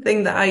definitely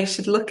something that I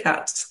should look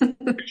at.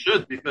 You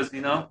should because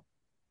you know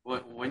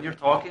when you're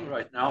talking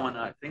right now, when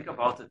I think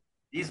about it,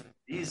 these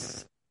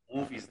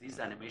movies, these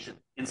animation,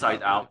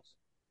 Inside Out,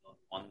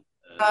 one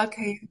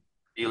Okay.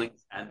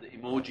 feelings, and the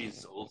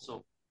emojis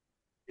also,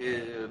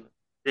 uh,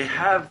 they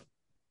have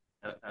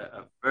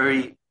a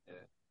very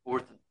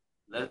important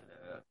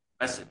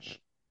message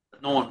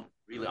that no one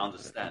really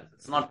understands.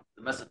 It's not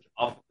the message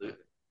of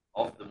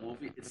the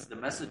movie. It's the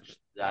message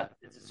that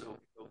it's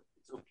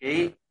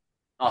okay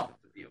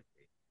not to be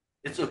okay.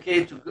 It's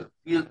okay to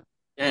feel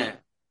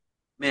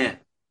meh.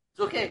 It's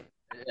okay.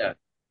 Yeah,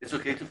 it's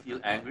okay to feel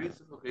angry.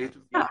 It's okay to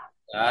feel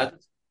sad.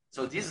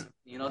 So these,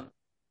 you know,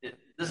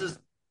 this is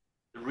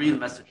the real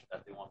message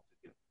that they want to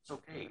give. It's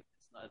okay.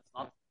 It's not. It's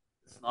not.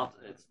 It's not.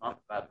 It's not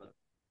bad. But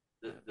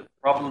the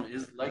problem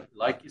is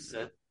like you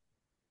said,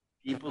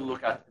 people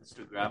look at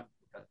Instagram,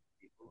 look at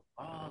people.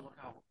 Oh, look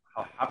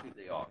how happy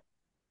they are.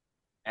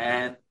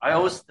 And I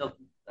always tell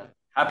people that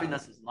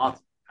happiness is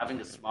not having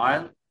a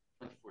smile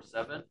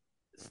 24/7.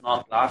 It's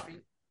not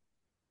laughing.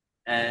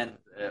 And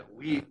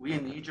we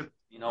in Egypt,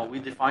 you know, we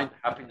define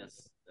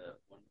happiness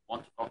when we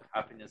want to talk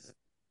happiness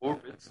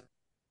orbits.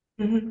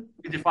 Mhm.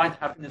 We define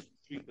happiness with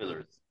three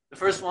pillars. The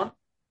first one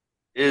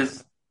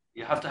is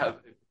you have to have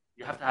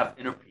you have to have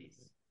inner peace.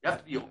 You have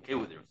to be okay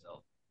with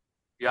yourself.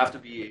 You have to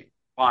be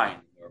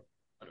fine. You're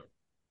I don't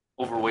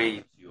know,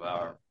 overweight. You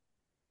are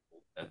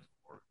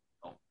or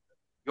no,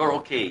 you're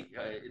okay.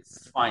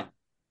 It's fine.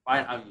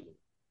 Fine how you look.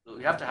 So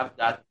you have to have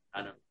that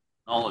kind of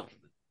knowledge.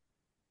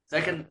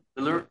 Second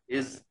pillar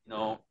is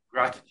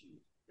gratitude.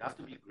 You have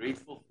to be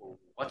grateful for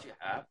what you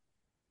have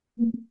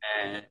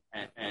and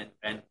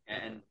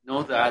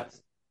know that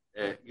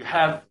you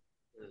have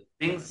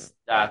things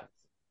that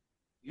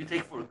you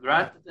take for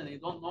granted and you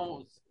don't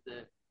know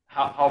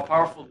how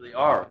powerful they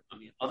are. I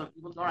mean, other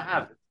people don't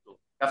have it, so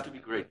you have to be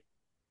grateful.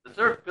 The The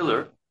third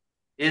pillar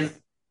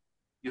is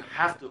you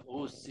have to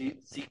always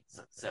seek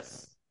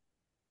success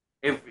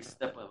every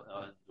step of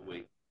the way.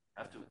 You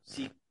have to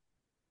seek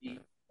be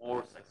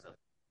more successful.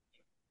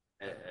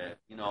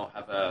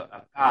 Have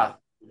a path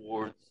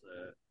towards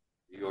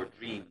your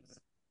dreams.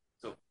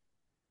 So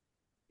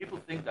people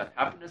think that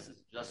happiness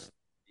is just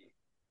being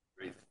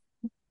grateful.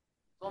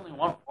 It's only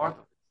one part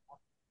of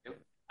it.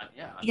 And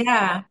yeah,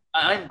 Yeah.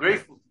 I'm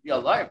grateful to be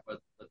alive, but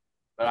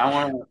I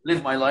want to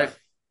live my life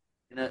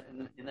in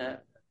a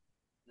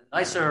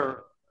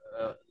nicer,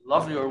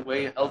 lovelier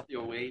way,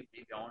 healthier way.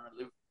 Maybe I want to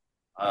live.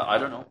 I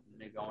don't know.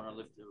 Maybe I want to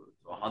live to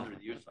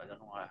 100 years. I don't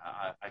know.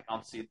 I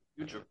can't see the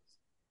future,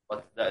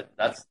 but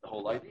that's the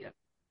whole idea.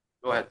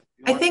 Go ahead.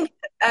 You I want? think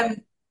um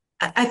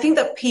I think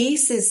that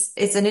peace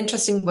is an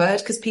interesting word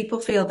because people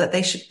feel that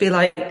they should be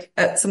like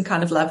at some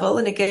kind of level.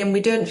 And again, we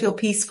don't feel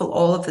peaceful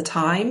all of the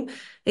time.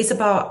 It's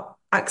about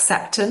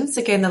acceptance.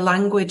 Again, the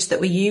language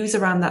that we use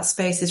around that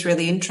space is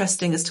really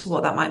interesting as to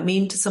what that might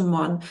mean to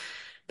someone.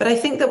 But I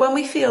think that when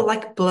we feel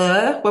like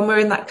blur, when we're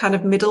in that kind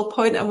of middle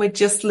point and we're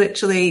just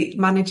literally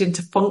managing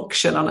to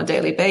function on a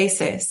daily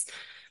basis,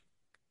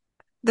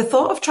 the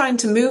thought of trying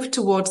to move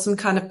towards some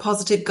kind of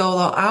positive goal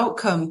or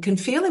outcome can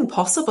feel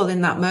impossible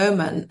in that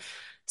moment.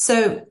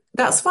 So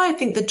that's why I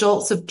think the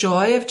jolts of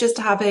joy of just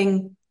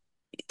having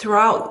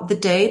throughout the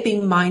day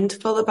being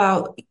mindful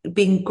about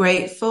being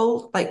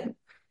grateful, like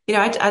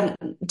I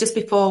just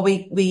before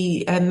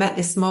we met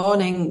this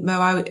morning, Mo,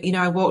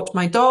 I walked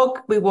my dog.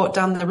 We walked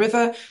down the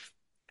river,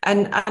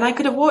 and I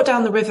could have walked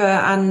down the river,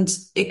 and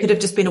it could have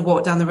just been a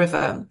walk down the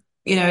river.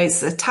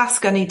 It's a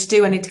task I need to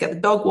do. I need to get the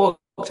dog walked.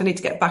 I need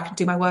to get back and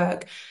do my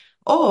work.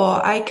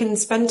 Or I can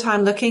spend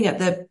time looking at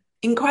the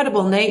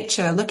incredible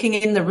nature, looking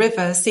in the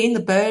river, seeing the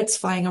birds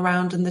flying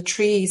around and the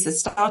trees are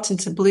starting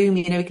to bloom.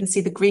 We can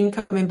see the green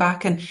coming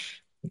back and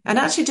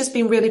actually just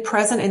being really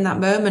present in that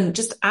moment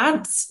just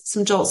adds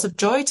some jolts of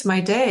joy to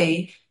my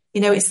day.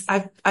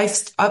 I've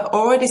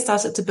already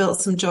started to build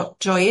some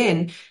joy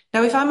in.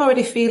 Now, if I'm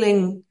already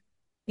feeling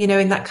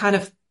in that kind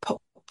of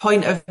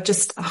point of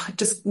just, oh, I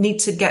just need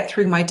to get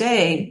through my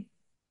day,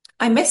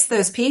 I miss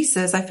those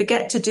pieces. I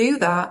forget to do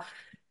that.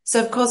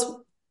 So of course,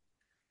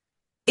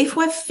 if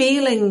we're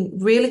feeling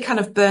really kind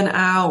of burnt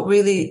out,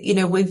 really,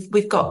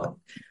 we've got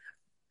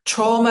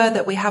trauma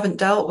that we haven't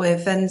dealt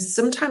with, then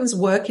sometimes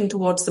working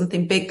towards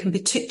something big can be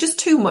just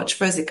too much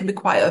for us. It can be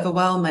quite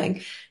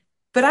overwhelming.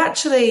 But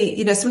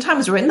actually,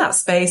 sometimes we're in that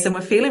space and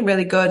we're feeling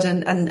really good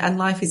and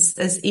life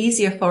is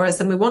easier for us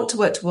and we want to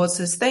work towards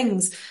those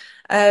things.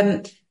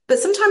 Um, but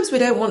sometimes we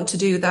don't want to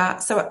do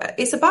that. So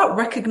it's about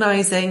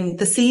recognizing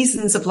the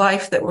seasons of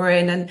life that we're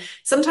in. And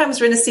sometimes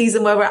we're in a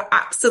season where we're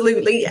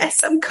absolutely,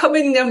 yes, I'm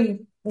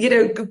coming.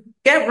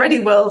 Get ready,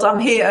 world. I'm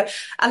here.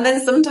 And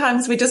then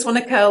sometimes we just want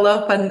to curl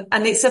up and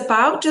it's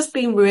about just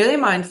being really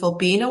mindful,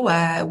 being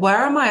aware. Where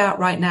am I at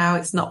right now?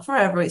 It's not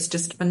forever. It's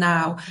just for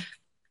now.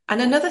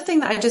 And another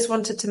thing that I just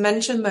wanted to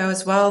mention, Mo,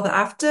 as well, that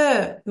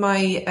after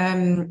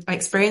my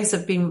experience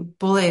of being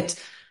bullied,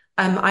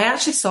 I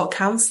actually sought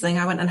counselling.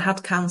 I went and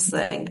had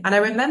counselling. And I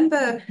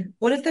remember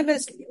one of the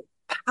most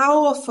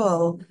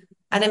powerful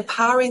and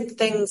empowering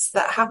things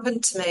that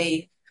happened to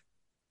me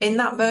in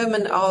that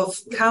moment of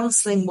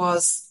counselling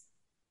was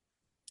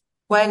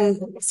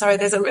sorry,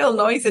 there's a real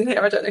noise in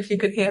here. I don't know if you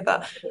could hear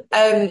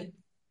that.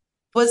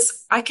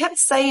 Was I kept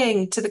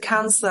saying to the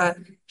counselor,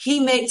 he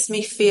makes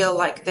me feel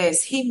like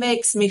this, he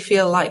makes me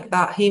feel like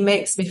that, he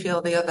makes me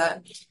feel the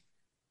other.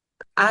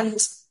 And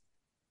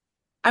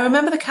I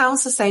remember the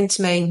counselor saying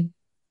to me,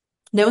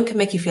 no one can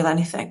make you feel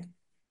anything.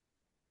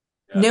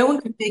 Yeah, No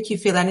one can make you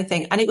feel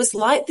anything. And it was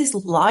like this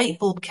light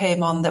bulb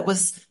came on that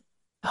was,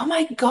 oh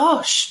my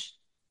gosh,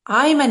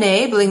 I'm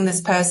enabling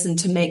this person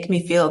to make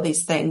me feel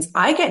these things.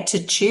 I get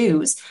to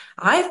choose.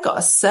 I've got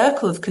a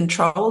circle of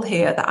control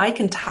here that I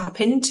can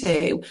tap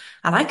into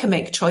and I can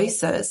make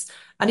choices.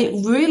 And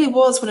it really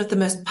was one of the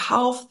most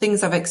powerful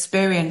things I've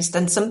experienced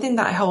and something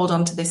that I hold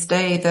on to this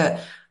day that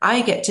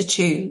I get to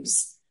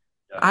choose.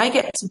 yeah, I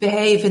get to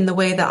behave in the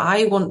way that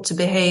I want to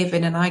behave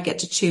in, and I get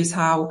to choose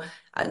how,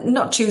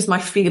 not choose my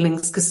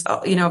feelings, because,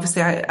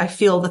 obviously I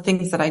feel the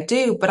things that I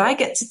do, but I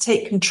get to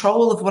take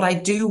control of what I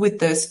do with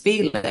those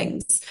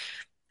feelings.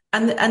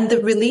 And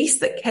the release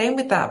that came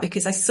with that,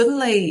 because I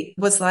suddenly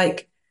was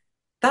like,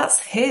 that's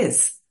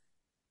his.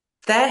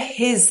 They're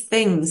his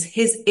things,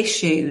 his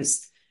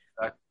issues.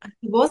 exactly,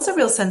 There was a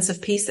real sense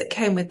of peace that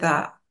came with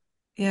that.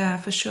 Yeah,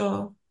 for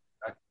sure.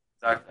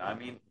 exactly. I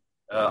mean,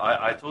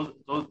 I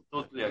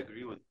totally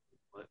agree with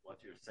what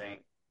you're saying.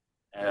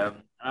 And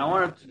I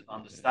wanted to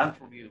understand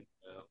from you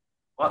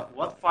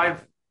what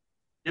five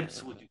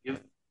tips would you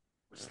give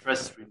for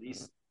stress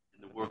release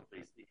in the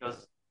workplace?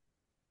 Because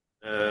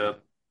uh,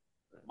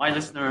 my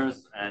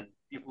listeners and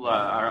people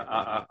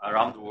are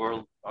around the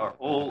world are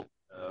all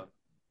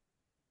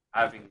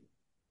having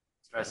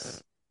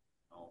stress,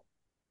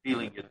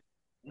 feeling it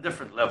in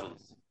different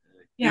levels.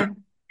 Here, Yeah.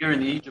 here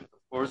in Egypt, of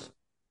course,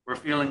 we're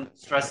feeling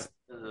stressed,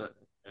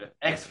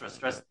 extra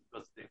stressed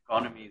because the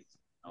economy is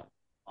not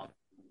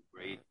too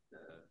great.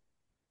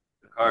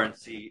 The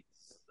currency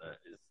is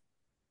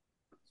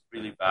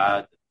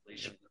bad.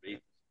 Inflation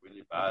rate is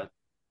really bad.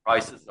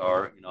 Prices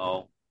are,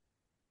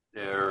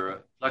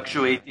 they're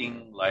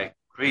fluctuating like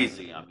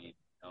crazy. I mean,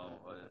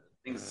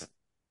 things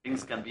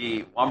things can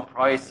be one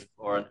price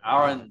for an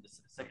hour, and the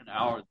second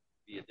hour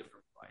be a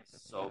different price.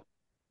 So,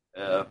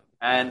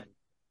 and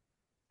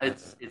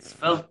it's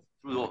felt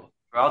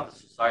throughout the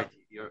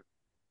society here,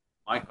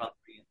 my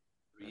country,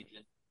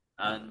 region,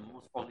 and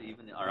most probably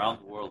even around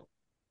the world,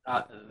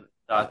 that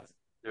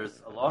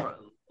there's a lot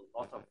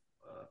of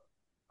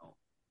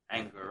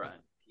anger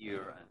and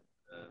fear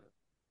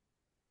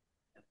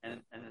and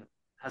it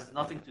has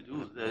nothing to do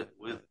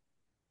with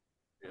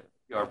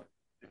your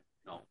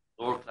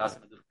lower class,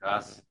 middle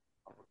class,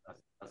 upper class.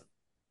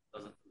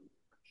 Doesn't really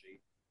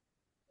differentiate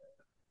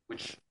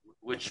which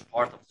which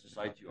part of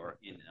society you are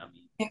in. I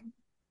mean,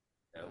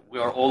 Yeah. we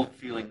are all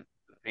feeling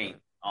the pain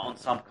on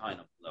some kind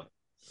of level.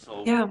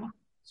 So, Yeah.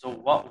 so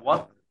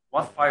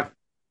what five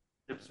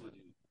tips would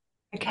you?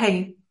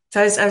 Okay.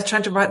 So I was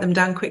trying to write them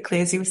down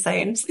quickly as you were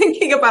saying,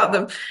 thinking about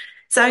them.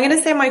 So I'm going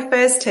to say my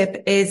first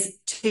tip is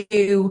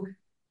to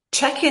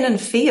check in and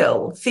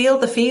feel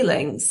the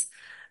feelings,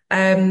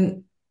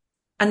 um,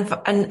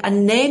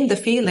 and name the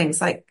feelings.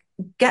 Like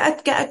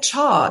get a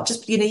chart.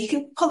 Just you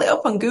can pull it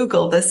up on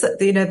Google.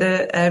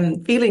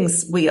 The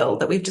feelings wheel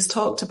that we've just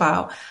talked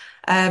about.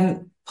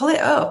 Pull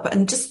it up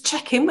and just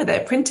check in with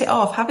it. Print it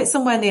off. Have it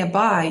somewhere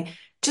nearby.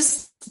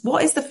 Just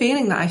what is the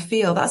feeling that I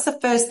feel? That's the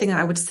first thing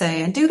I would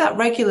say, and do that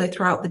regularly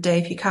throughout the day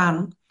if you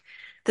can.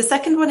 The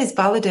second one is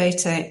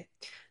validate it.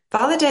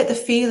 Validate the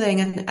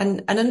feeling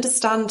and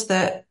understand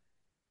that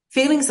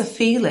feelings are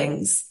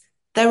feelings.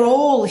 They're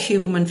all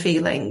human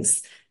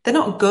feelings. They're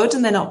not good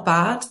and they're not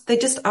bad. They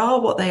just are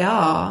what they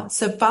are.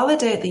 So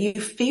validate that you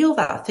feel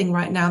that thing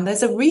right now. And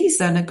there's a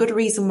reason, a good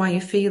reason why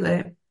you feel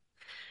it.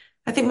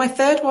 I think my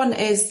third one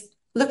is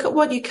look at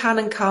what you can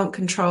and can't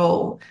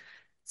control.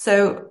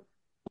 So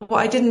what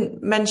I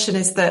didn't mention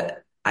is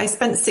that I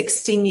spent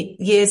 16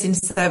 years in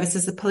service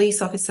as a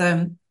police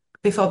officer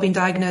before being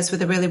diagnosed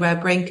with a really rare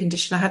brain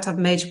condition. I had to have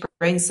major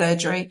brain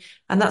surgery,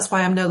 and that's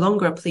why I'm no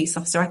longer a police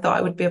officer. I thought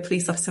I would be a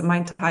police officer my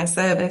entire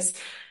service.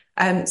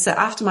 So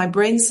after my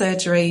brain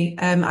surgery,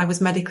 I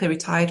was medically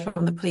retired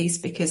from the police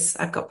because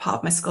I've got part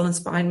of my skull and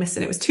spine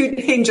missing. It was too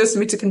dangerous for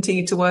me to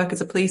continue to work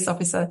as a police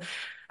officer.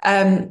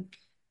 Um,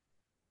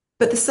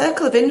 but the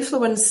circle of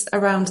influence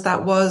around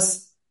that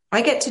was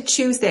I get to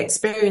choose the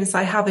experience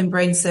I have in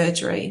brain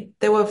surgery.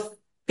 There were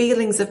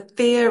feelings of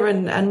fear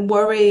and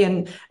worry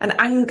and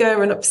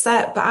anger and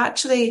upset, but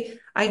actually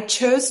I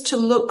chose to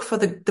look for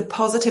the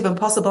positive and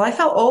possible. I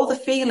felt all the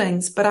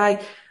feelings, but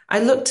I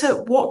looked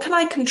at what can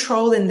I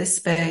control in this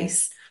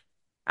space?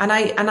 And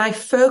I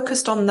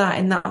focused on that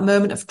in that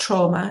moment of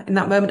trauma, in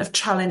that moment of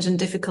challenge and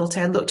difficulty.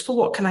 I looked for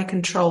what can I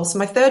control. So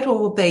my third one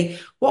will be,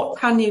 what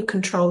can you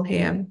control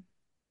here?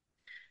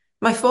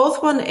 My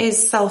fourth one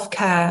is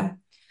self-care.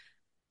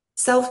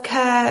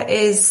 Self-care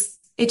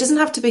it doesn't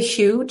have to be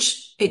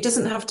huge. It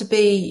doesn't have to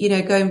be,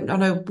 going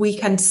on a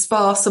weekend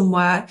spa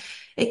somewhere.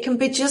 It can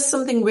be just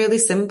something really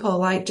simple,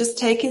 like just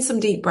taking some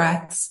deep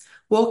breaths,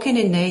 walking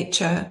in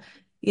nature,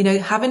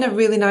 having a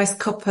really nice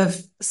cup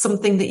of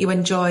something that you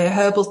enjoy, a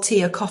herbal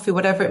tea, a coffee,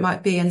 whatever it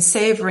might be, and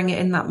savoring it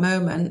in that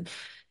moment.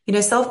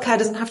 Self-care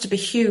doesn't have to be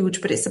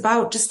huge, but it's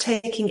about just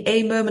taking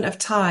a moment of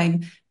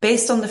time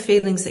based on the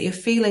feelings that you're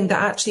feeling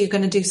that actually you're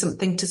going to do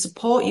something to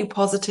support you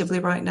positively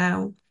right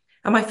now.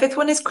 And my fifth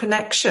one is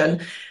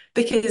connection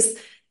because,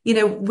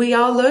 we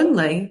are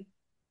lonely.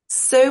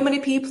 So many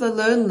people are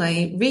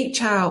lonely.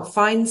 Reach out,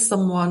 find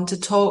someone to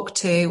talk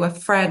to, a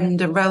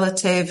friend, a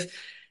relative.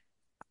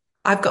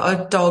 I've got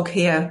a dog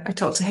here. I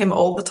talk to him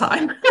all the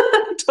time.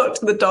 I talk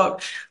to the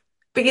dog.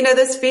 But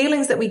there's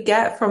feelings that we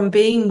get from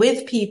being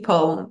with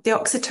people, the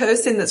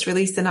oxytocin that's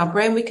released in our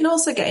brain. We can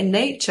also get in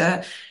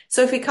nature.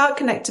 So if we can't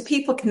connect to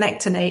people,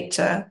 connect to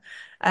nature.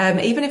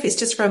 Even if it's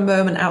just for a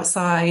moment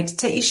outside,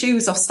 take your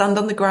shoes off, stand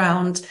on the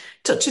ground,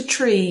 touch a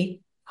tree,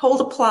 hold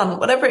a plant,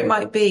 whatever it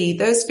might be.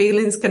 Those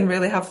feelings can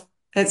really have,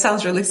 it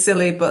sounds really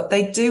silly, but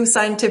they do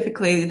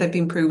scientifically, they've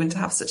been proven to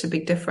have such a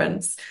big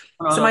difference.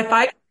 No, So no, my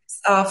five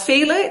tips are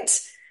feel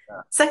it,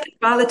 yeah, second,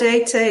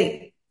 validate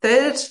it,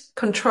 third,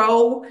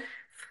 control,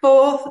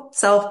 fourth,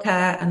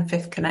 self-care, and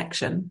fifth,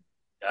 connection.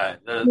 yeah,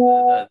 they're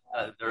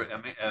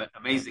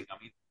amazing. I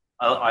mean,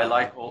 I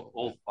like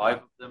all five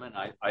of them, and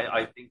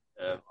I think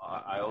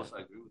I also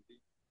agree with you.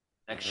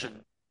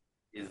 Connection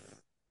is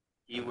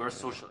key. We're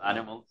social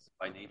animals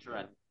by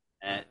nature,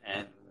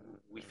 and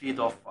we feed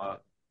off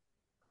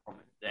from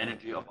the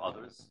energy of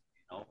others.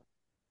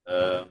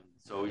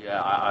 So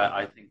yeah,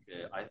 I think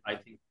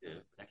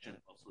connection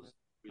also is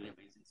really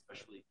amazing,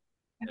 especially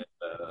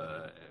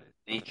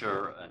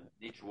nature and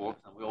nature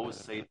walks. And we always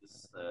say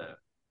this.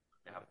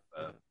 We have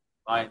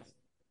clients.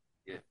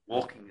 Yeah,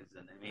 walking is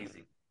an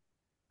amazing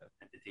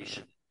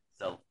meditation in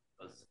itself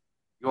because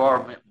you are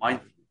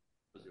mindful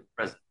because you're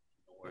present,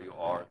 you know where you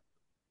are,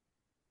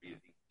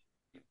 breathing,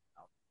 breathing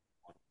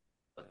out.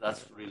 But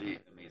that's really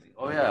amazing.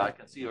 Oh yeah, I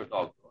can see your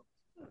dog.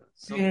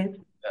 So Yeah.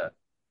 yeah,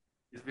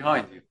 he's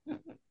behind you.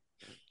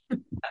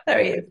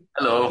 There he is.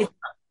 Hello. Is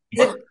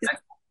What's it,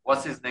 next?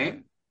 What's his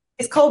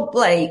called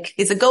Blake.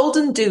 He's a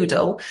golden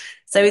doodle.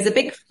 So he's a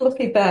big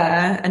fluffy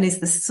bear and he's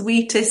the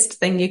sweetest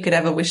thing you could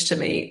ever wish to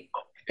meet.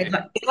 Okay.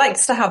 He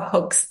likes to have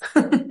hugs.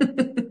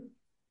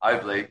 Hi,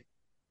 Blake.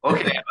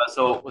 Okay,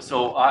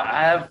 so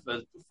I have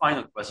two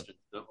final questions.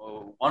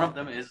 One of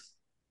them is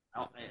I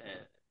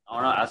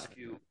want to ask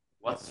you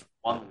what's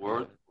one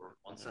word or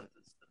one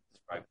sentence that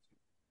describes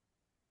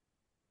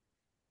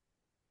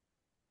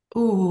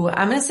Ooh,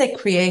 I'm going to say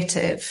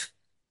creative.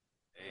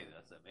 you. Hey,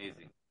 that's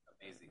amazing,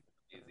 amazing,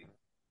 amazing.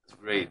 It's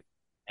great.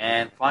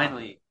 And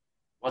finally,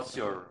 what's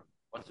your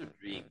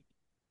dream?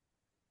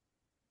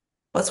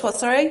 What's what,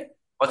 sorry?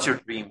 What's your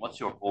dream? What's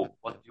your hope?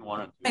 What do you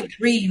want to My do?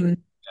 dream.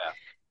 Yeah,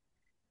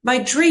 My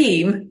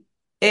dream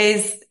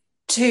is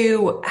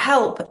to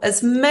help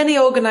as many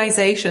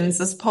organizations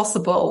as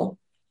possible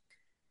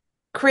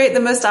create the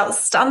most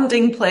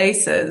outstanding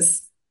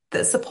places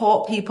that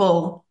support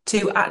people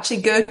to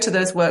actually go to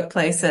those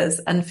workplaces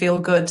and feel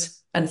good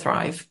and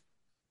thrive.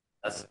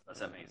 that's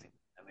amazing,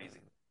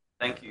 amazing.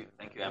 Thank you,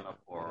 Emma,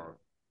 for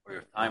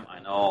your time.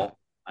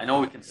 I know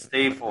we can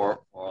stay for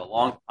a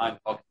long time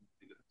talking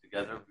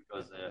together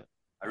because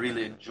I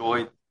really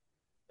enjoyed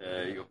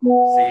your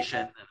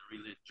conversation and I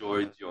really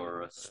enjoyed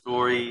your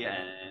story.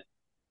 And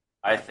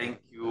I think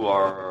you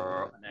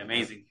are an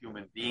amazing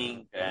human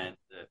being and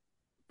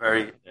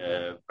very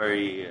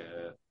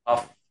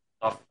tough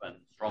and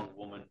strong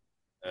woman,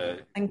 uh,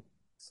 Thank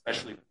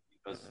especially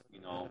because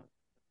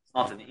it's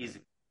not an easy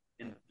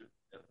in,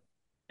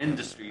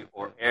 industry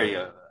or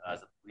area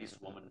as a police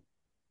woman.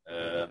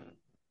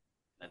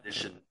 In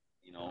addition,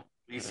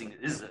 policing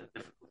is a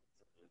difficult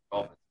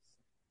job.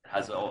 It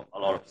has a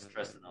lot of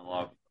stress and a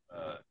lot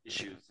of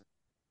issues.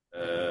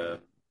 Uh,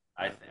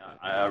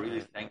 I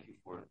really thank you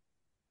for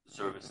the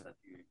service that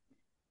you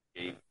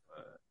gave.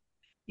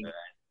 you.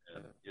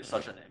 You're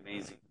such an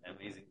amazing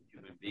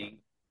human being,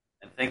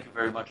 and thank you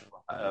very much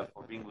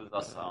for being with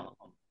us on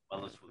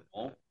Wellness with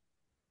Mo.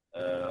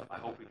 I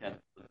hope we can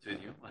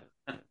continue.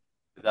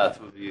 That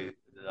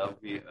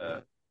would be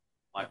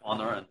my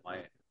honor and my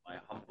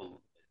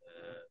humble.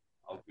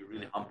 I would be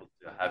really humbled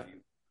to have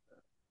you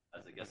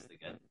as a guest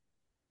again.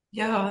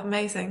 Yeah,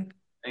 amazing.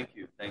 Thank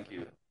you.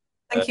 Uh,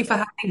 Thank you for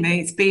having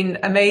me. It's been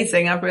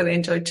amazing. I've really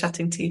enjoyed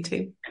chatting to you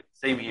too.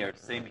 same here.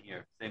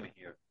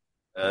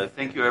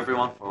 Thank you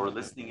everyone for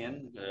listening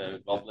in.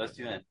 God bless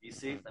you and be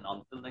safe. And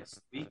until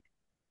next week,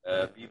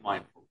 be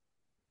mindful.